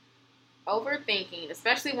 Overthinking,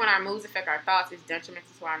 especially when our moods affect our thoughts, is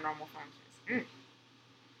detrimental to our normal functions.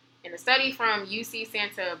 And a study from UC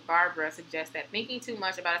Santa Barbara suggests that thinking too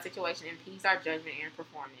much about a situation impedes our judgment and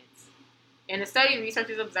performance. In the study,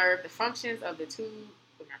 researchers observed the functions of the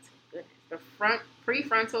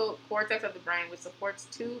prefrontal cortex of the brain, which supports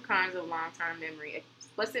two kinds of long-term memory.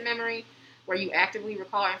 Explicit memory, where you actively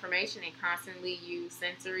recall information and constantly use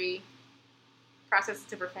sensory processes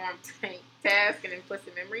to perform tasks, and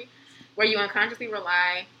implicit memory, where you unconsciously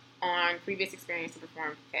rely on previous experience to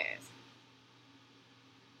perform tasks.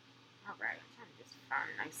 All right, I'm trying to just find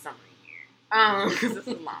a nice summary here, because this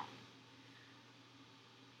is long.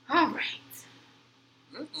 All right.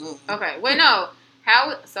 Okay, wait, no.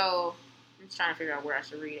 So, I'm just trying to figure out where I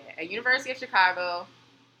should read it. At University of Chicago,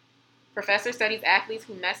 professor studies athletes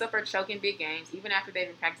who mess up or choke in big games, even after they've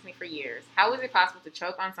been practicing for years. How is it possible to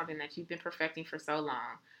choke on something that you've been perfecting for so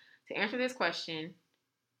long? To answer this question,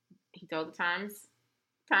 he told the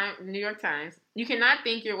New York Times, you cannot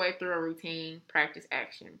think your way through a routine practice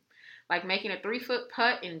action. Like making a 3-foot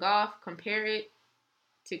putt in golf, compare it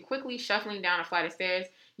to quickly shuffling down a flight of stairs.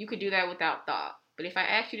 You could do that without thought. But if I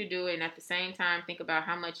ask you to do it and at the same time think about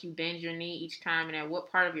how much you bend your knee each time and at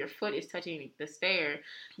what part of your foot is touching the stair,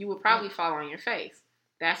 you will probably fall on your face.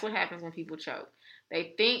 That's what happens when people choke.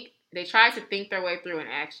 They try to think their way through an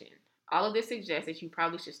action. All of this suggests that you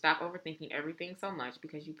probably should stop overthinking everything so much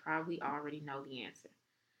because you probably already know the answer.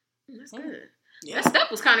 That's good. Yeah. That stuff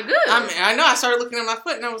was kind of good. I know. I started looking at my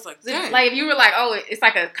foot and I was like, dang. Like if you were like, oh, it's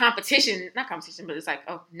like a competition. Not competition, but it's like,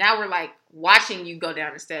 oh, now we're like watching you go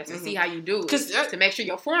down the steps and see how you do it. To make sure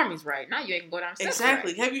your form is right. Now you ain't go down the steps.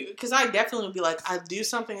 Exactly. Right. Have you? Because I definitely would be like, I'd do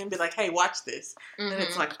something and be like, hey, watch this. And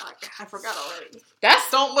it's like, oh, I forgot already.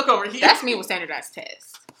 Don't look over here. That's me with standardized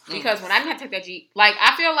tests. Because when I didn't have to take that like,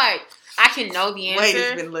 I feel like I can know the answer. Weight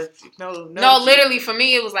has been lifted. No, literally for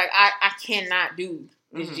me, it was like, I cannot do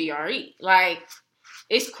this GRE. Like,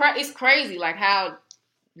 it's crazy, like, how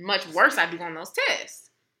much worse I do on those tests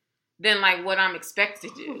than, like, what I'm expected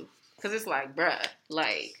to do. Because it's like, bruh,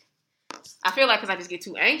 like, I feel like because I just get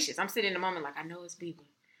too anxious. I'm sitting in the moment like, I know it's B, but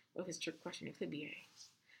what if it's a trick question? It could be A.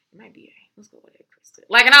 It might be A. Let's go with A, Krista.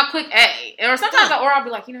 Like, and I'll click A. Or sometimes, I'll be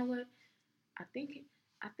like, you know what? I think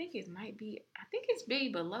it might be, I think it's B,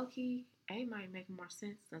 but low-key, A might make more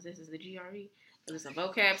sense since this is the GRE. It's a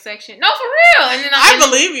vocab section. No, for real. And then I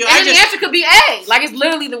believe you. And then the answer could be A. Like, it's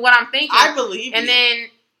literally what I'm thinking. I believe you. And then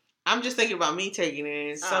I'm just thinking about me taking it.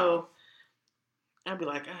 And so I'd be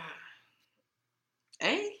like,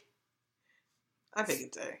 A? I think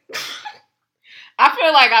it's A. I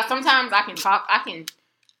feel like sometimes I can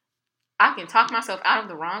talk myself out of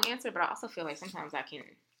the wrong answer, but I also feel like sometimes I can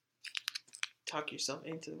talk yourself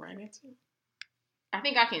into the right answer. I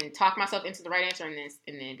think I can talk myself into the right answer and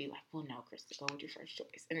then be like, well, no, Krista, go with your first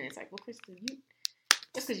choice. And then it's like, well, Krista,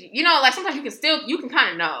 just because you know, like sometimes you can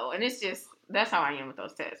kind of know, and it's just that's how I am with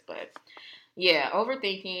those tests. But yeah,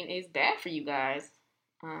 overthinking is bad for you guys.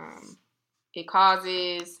 It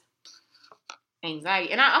causes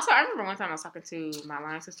anxiety, and I remember one time I was talking to my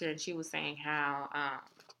line sister, and she was saying how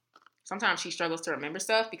sometimes she struggles to remember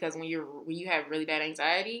stuff because when you have really bad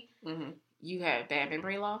anxiety. Mm-hmm. You have bad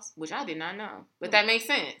memory loss, which I did not know. But that makes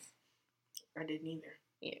sense. I didn't either.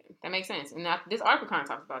 Yeah, that makes sense. And this article kind of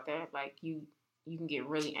talks about that. Like, you can get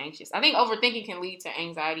really anxious. I think overthinking can lead to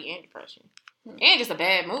anxiety and depression. And just a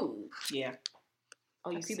bad mood. Yeah. Oh,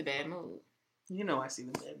 you see the bad mood. You know I see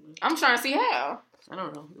the bad mood. I'm trying to see how. I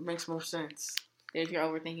don't know. It makes more sense. If you're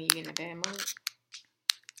overthinking, you get in a bad mood?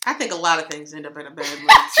 I think a lot of things end up in a bad mood.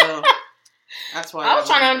 So, that's why I was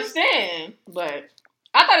trying to understand. But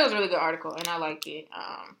I thought it was a really good article, and I liked it.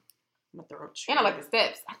 And I like the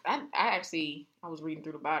steps. I was reading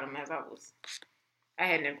through the bottom as I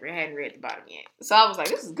hadn't read the bottom yet. So I was like,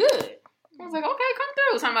 this is good. I was like, okay, come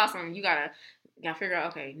through. Talking about something you gotta figure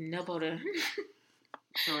out. Okay, nibble the.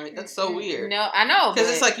 All right, that's so weird. No, I know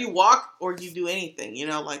because it's like you walk or you do anything. You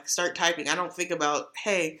know, like start typing. I don't think about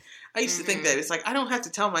hey. I used to think that it's like I don't have to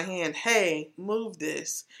tell my hand, hey, move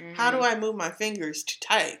this. Mm-hmm. How do I move my fingers to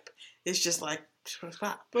type? It's just like.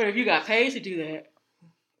 But if you got paid to do that,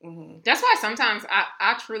 that's why sometimes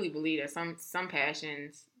I truly believe that some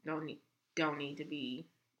passions don't need to be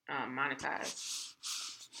monetized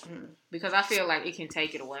because I feel like it can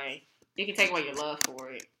take it away. It can take away your love for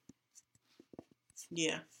it.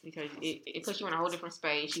 Yeah, because it puts you in a whole different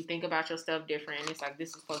space. You think about your stuff different. And it's like this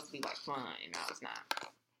is supposed to be like fun, and no, it's not.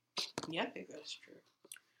 Yeah, I think that's true.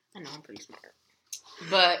 I know I'm pretty smart,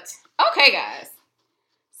 but okay, guys.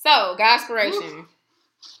 So, Guyspiration.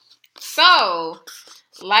 So,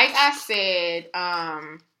 like I said,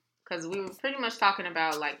 because we were pretty much talking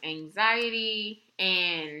about like anxiety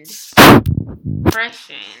and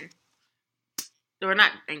depression. Or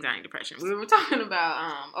not anxiety, depression. We were talking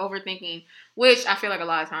about overthinking, which I feel like a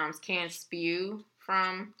lot of times can spew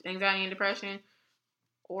from anxiety and depression,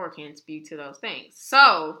 or can spew to those things.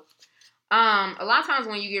 So, a lot of times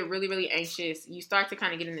when you get really, really anxious, you start to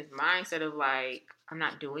kind of get in this mindset of like, I'm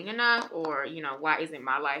not doing enough, or, you know, why isn't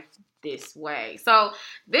my life this way? So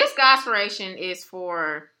this Guyspiration is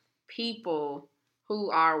for people who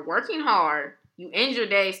are working hard, you end your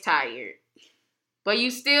days tired, but you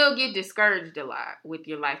still get discouraged a lot with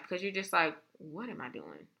your life because you're just like, what am I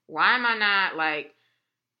doing? Why am I not like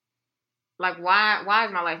why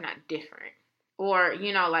is my life not different? Or,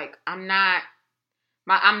 you know, like I'm not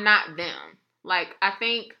them. Like, I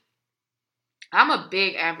think I'm a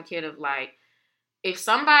big advocate of like, if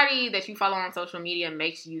somebody that you follow on social media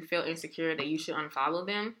makes you feel insecure, that you should unfollow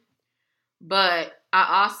them. But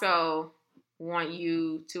I also want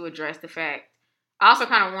you to address the fact, I also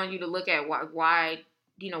kind of want you to look at why,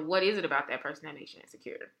 you know, what is it about that person that makes you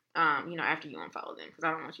insecure? You know, after you unfollow them, because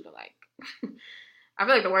I don't want you to like, I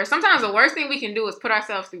feel like sometimes the worst thing we can do is put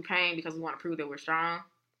ourselves through pain because we want to prove that we're strong.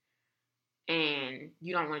 And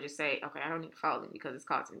you don't want to just say, okay, I don't need to follow them because it's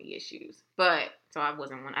causing me issues. But, so I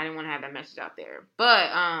didn't want to have that message out there. But,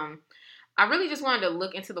 I really just wanted to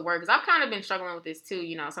look into the word because I've kind of been struggling with this too.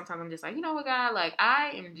 You know, sometimes I'm just like, you know what, God, like,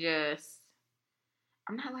 I'm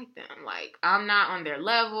not like them. Like, I'm not on their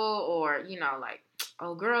level, or, you know, like,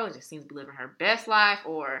 oh, girl, it just seems to be living her best life,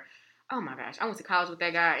 or, oh my gosh, I went to college with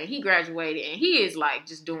that guy and he graduated and he is like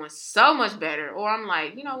just doing so much better. Or I'm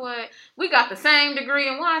like, you know what? We got the same degree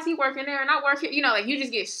and why is he working there and I work here? You know, like you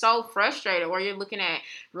just get so frustrated. Or you're looking at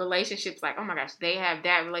relationships like, oh my gosh, they have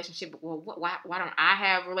that relationship. Well, why don't I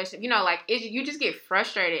have a relationship? You know, like you just get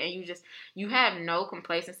frustrated and you have no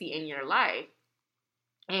complacency in your life.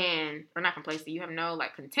 Or not complacency, you have no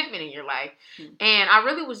like contentment in your life. Mm-hmm. And I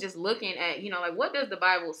really was just looking at, you know, like what does the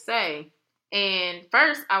Bible say? And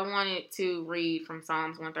first, I wanted to read from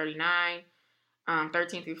Psalms 139,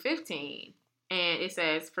 13 through 15. And it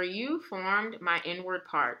says, "For you formed my inward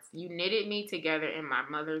parts. You knitted me together in my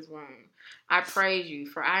mother's womb. I praise you,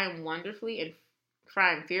 for I am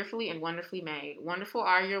fearfully and wonderfully made. Wonderful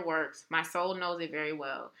are your works. My soul knows it very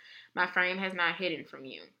well. My frame has not hidden from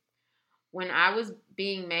you. When I was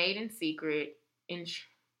being made in secret,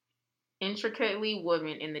 intricately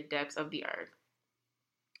woven in the depths of the earth."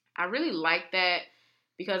 I really like that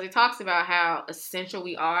because it talks about how essential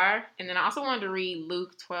we are. And then I also wanted to read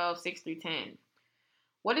Luke 12, 6 through 10.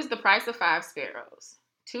 What is the price of 5 sparrows?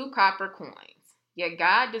 2 copper coins. Yet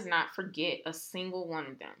God does not forget a single one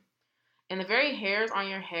of them. And the very hairs on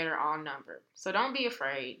your head are all numbered. So don't be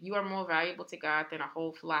afraid. You are more valuable to God than a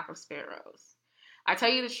whole flock of sparrows. I tell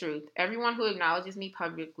you the truth. Everyone who acknowledges me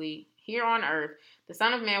publicly here on earth, the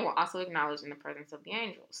Son of Man will also acknowledge in the presence of the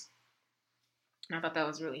angels. And I thought that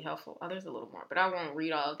was really helpful. Oh, there's a little more, but I won't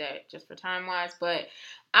read all of that just for time-wise. But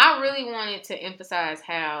I really wanted to emphasize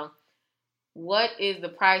how, what is the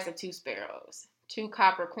price of 2 sparrows? 2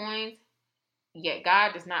 copper coins, yet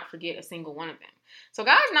God does not forget a single one of them. So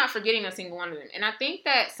God's not forgetting a single one of them. And I think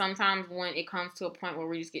that sometimes when it comes to a point where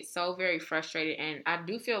we just get so very frustrated, and I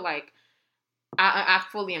do feel like I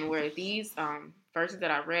fully am aware that these verses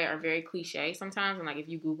that I read are very cliche sometimes. And like if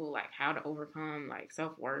you Google like how to overcome like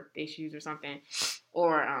self-worth issues or something,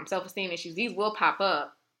 or self-esteem issues, these will pop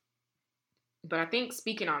up. But I think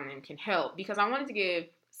speaking on them can help, because I wanted to give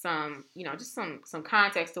some, just some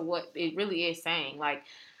context to what it really is saying. Like,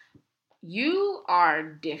 you are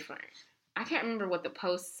different. I can't remember what the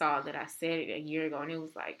post saw that I said it a year ago, and it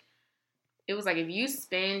was like if you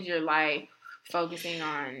spend your life focusing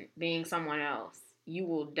on being someone else, you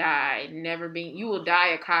will die you will die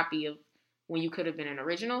a copy of when you could have been an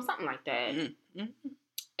original, something like that. Mm-hmm.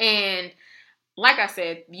 And like I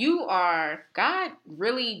said, God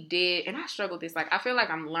really did, and I struggle with this. Like, I feel like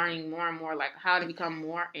I'm learning more and more, like, how to become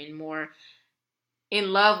more and more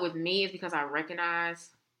in love with me, is because I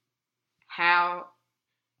recognize how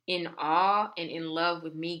in awe and in love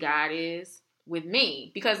with me God is with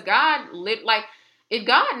me. Because God if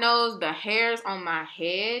God knows the hairs on my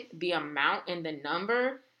head, the amount and the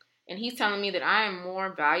number, and he's telling me that I am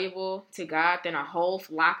more valuable to God than a whole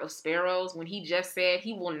flock of sparrows, when he just said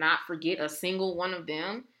he will not forget a single one of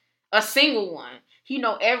them, a single one. He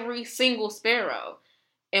know every single sparrow.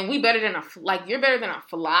 And you're better than a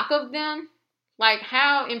flock of them. Like,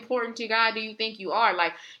 how important to God do you think you are?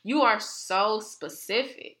 Like, you are so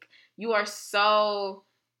specific. You're so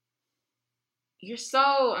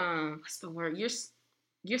what's the word?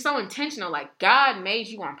 You're so intentional. Like, God made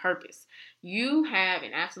you on purpose. You have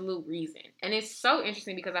an absolute reason. And it's so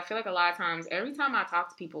interesting because I feel like a lot of times, every time I talk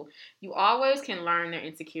to people, you always can learn their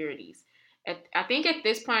insecurities. I think at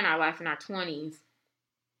this point in our life, in our 20s,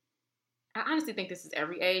 I honestly think this is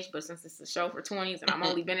every age, but since it's a show for 20s and I've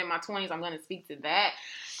only been in my 20s, I'm going to speak to that.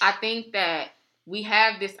 I think that we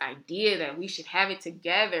have this idea that we should have it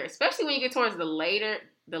together, especially when you get towards the latter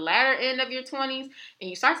end of your 20s, and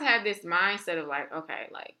you start to have this mindset of like, I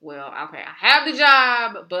have the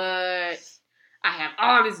job, but I have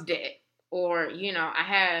all this debt. Or,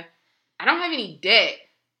 I don't have any debt,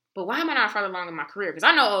 but why am I not further along in my career? Because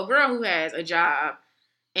I know a girl who has a job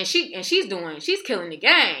and she's killing the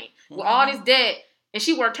game with all this debt, and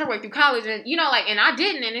she worked her way through college, and and I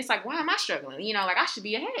didn't, and it's like, why am I struggling? I should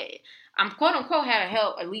be ahead. I'm quote unquote had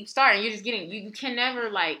a leap start, and you're just you can never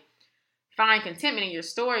find contentment in your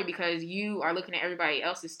story because you are looking at everybody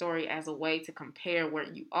else's story as a way to compare where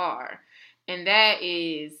you are, and that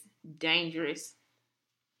is dangerous.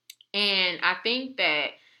 And I think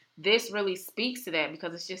that this really speaks to that,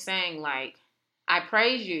 because it's just saying I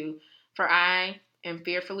praise you, for I am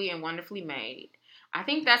fearfully and wonderfully made. I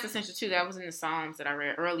think that's essential too. That was in the Psalms that I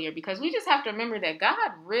read earlier, because we just have to remember that God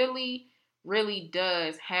really, really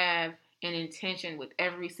does have an intention with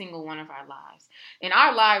every single one of our lives. And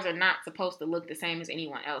our lives are not supposed to look the same as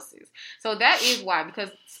anyone else's. So that is why,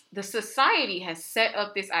 because the society has set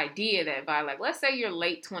up this idea that by let's say your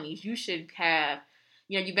late 20s, you should have,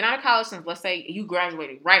 you've been out of college since, let's say you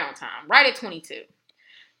graduated right on time, right at 22.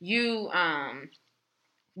 You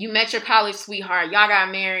met your college sweetheart. Y'all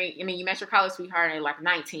got married. You met your college sweetheart at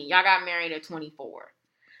 19. Y'all got married at 24.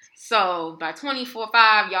 So by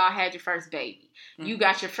 24-5, y'all had your first baby. Mm-hmm. You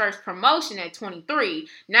got your first promotion at 23.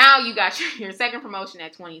 Now you got your second promotion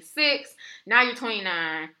at 26. Now you're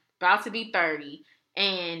 29, about to be 30.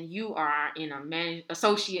 And you are in a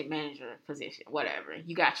associate manager position, whatever.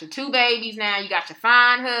 You got your 2 babies now. You got your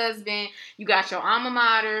fine husband. You got your alma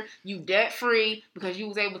mater. You debt free because you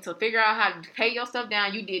was able to figure out how to pay your stuff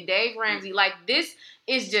down. You did Dave Ramsey. This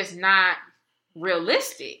is just not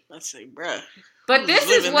realistic. Let's say, bruh. But this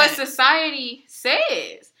is what society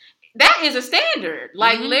says. That is a standard.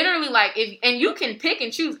 Literally, and you can pick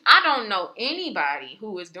and choose. I don't know anybody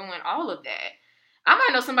who is doing all of that. I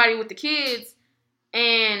might know somebody with the kids,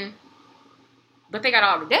 but they got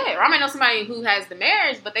all the debt. Or I might know somebody who has the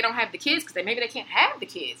marriage, but they don't have the kids because maybe they can't have the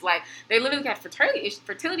kids. They literally got fertility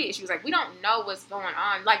issues. We don't know what's going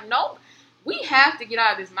on. No, we have to get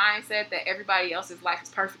out of this mindset that everybody else's life is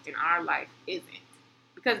perfect and our life isn't.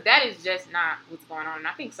 Because that is just not what's going on. And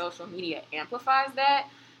I think social media amplifies that.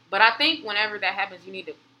 But I think whenever that happens, you need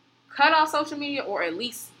to cut off social media or at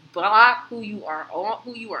least block who you are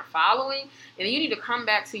following, and then you need to come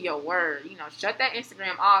back to your word. Shut that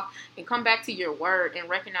Instagram off and come back to your word and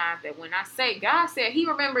recognize that when I say God said He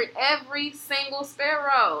remembered every single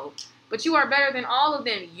sparrow, but you are better than all of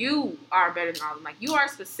them. You are better than all of them. Like, you are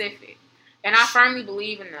specific, and I firmly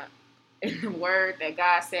believe in the word that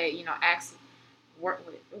God said.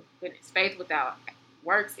 Faith without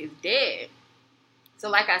works is dead. So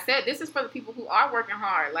like I said, this is for the people who are working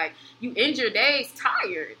hard. Like, you end your days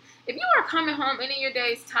tired. If you are coming home ending your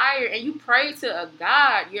days tired and you pray to a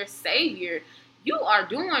God, your Savior, you are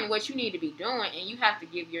doing what you need to be doing, and you have to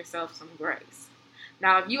give yourself some grace.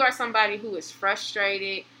 Now, if you are somebody who is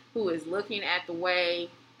frustrated, who is looking at the way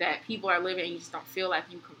that people are living and you just don't feel like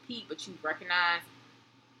you compete, but you recognize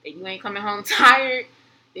that you ain't coming home tired,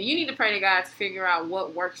 then you need to pray to God to figure out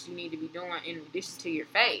what works you need to be doing in addition to your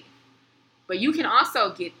faith. But you can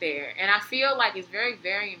also get there. And I feel like it's very,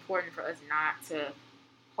 very important for us not to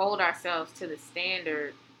hold ourselves to the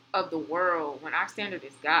standard of the world when our standard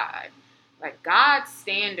is God. Like, God's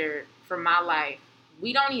standard for my life,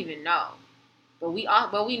 we don't even know. But we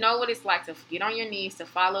know what it's like to get on your knees, to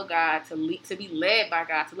follow God, to be led by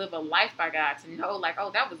God, to live a life by God, to know, like,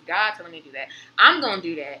 oh, that was God telling me to do that. I'm going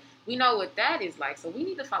to do that. We know what that is like. So we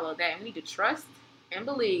need to follow that. And we need to trust and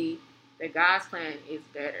believe that God's plan is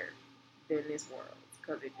better than this world,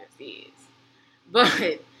 because it just is.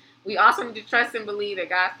 But we also need to trust and believe that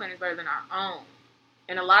God's plan is better than our own.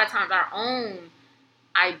 And a lot of times our own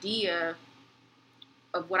idea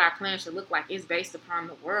of what our plan should look like is based upon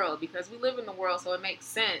the world, because we live in the world, so it makes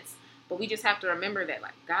sense. But we just have to remember that,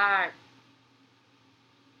 like, God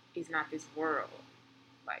is not this world.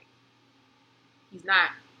 Like, He's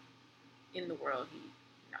not in the world.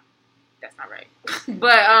 No, that's not right.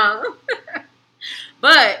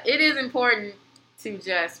 But it is important to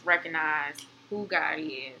just recognize who God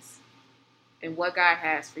is and what God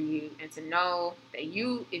has for you, and to know that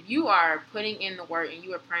if you are putting in the work and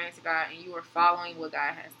you are praying to God and you are following what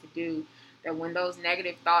God has to do, that when those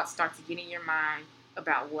negative thoughts start to get in your mind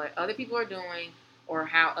about what other people are doing or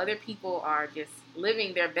how other people are just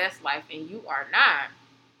living their best life and you are not,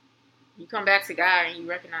 you come back to God and you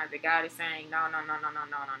recognize that God is saying, no.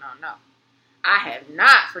 I have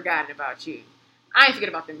not forgotten about you. I ain't forget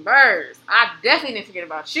about them birds. I definitely didn't forget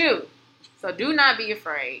about you. So do not be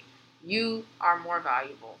afraid. You are more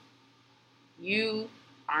valuable. You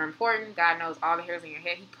are important. God knows all the hairs on your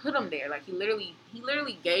head. He put them there. Like, he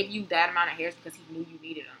literally gave you that amount of hairs because He knew you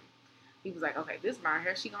needed them. He was like, okay, this amount of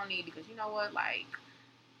hair she gonna need, because you know what? Like,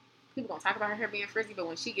 people gonna talk about her hair being frizzy, but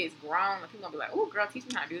when she gets grown, like, people gonna be like, oh, girl, teach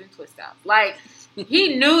me how to do them twist outs. Like,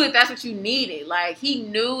 He knew that that's what you needed. Like, He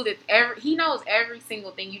knew that He knows every single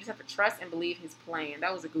thing. You just have to trust and believe His plan.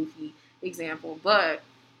 That was a goofy example, but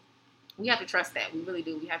we have to trust that. We really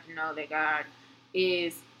do. We have to know that God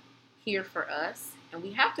is here for us, and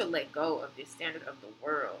we have to let go of this standard of the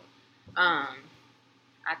world.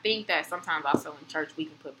 I think that sometimes also in church we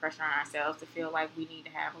can put pressure on ourselves to feel like we need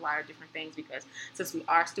to have a lot of different things, because since we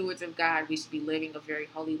are stewards of God, we should be living a very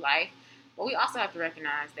holy life. But we also have to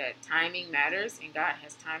recognize that timing matters, and God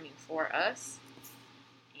has timing for us.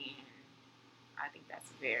 And I think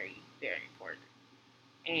that's very, very important.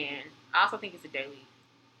 And I also think it's a daily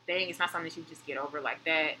thing. It's not something that you just get over like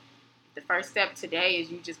that. The first step today is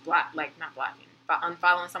you just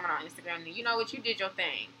unfollowing someone on Instagram, and you know what, you did your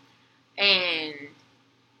thing. And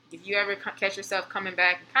if you ever catch yourself coming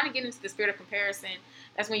back and kind of get into the spirit of comparison,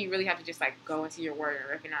 that's when you really have to just, like, go into your word and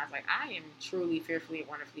recognize, like, I am truly fearfully and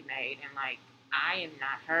wonderfully made, and, like, I am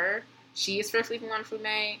not her. She is fearfully and wonderfully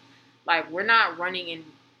made. Like, we're not running in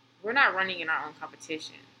our own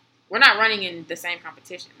competition. We're not running in the same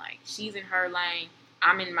competition. Like, she's in her lane,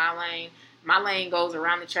 I'm in my lane. My lane goes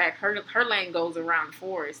around the track. Her lane goes around the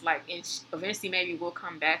forest. Like, and eventually maybe we'll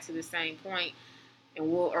come back to the same point,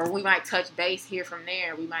 and we might touch base here from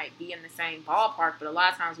there. We might be in the same ballpark, but a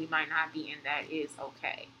lot of times we might not be, and that is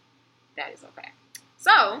okay. That is okay.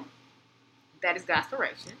 So, that is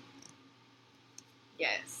Godspiration.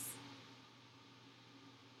 Yes.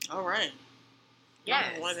 All right.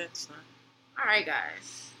 Yes. Why that's not. All right,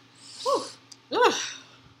 guys. Whew.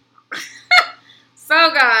 So,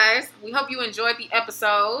 guys, we hope you enjoyed the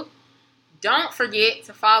episode. Don't forget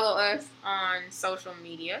to follow us on social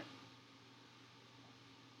media.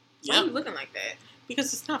 Why are you looking like that?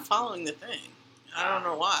 Because it's not following the thing. I don't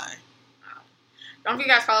know why. Don't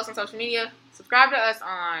forget, guys, follow us on social media. Subscribe to us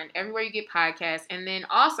on everywhere you get podcasts. And then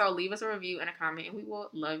also leave us a review and a comment, and we will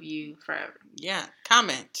love you forever. Yeah,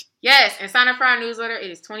 comment. Yes, and sign up for our newsletter. It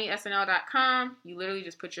is 20snl.com. You literally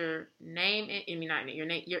just put your name in,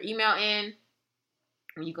 your email in,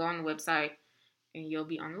 when you go on the website, and you'll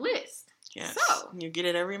be on the list. Yes. So you get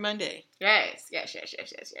it every Monday. Yes.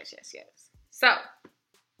 So,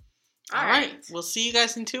 all right. We'll see you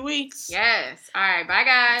guys in 2 weeks. Yes. All right. Bye,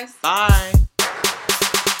 guys. Bye.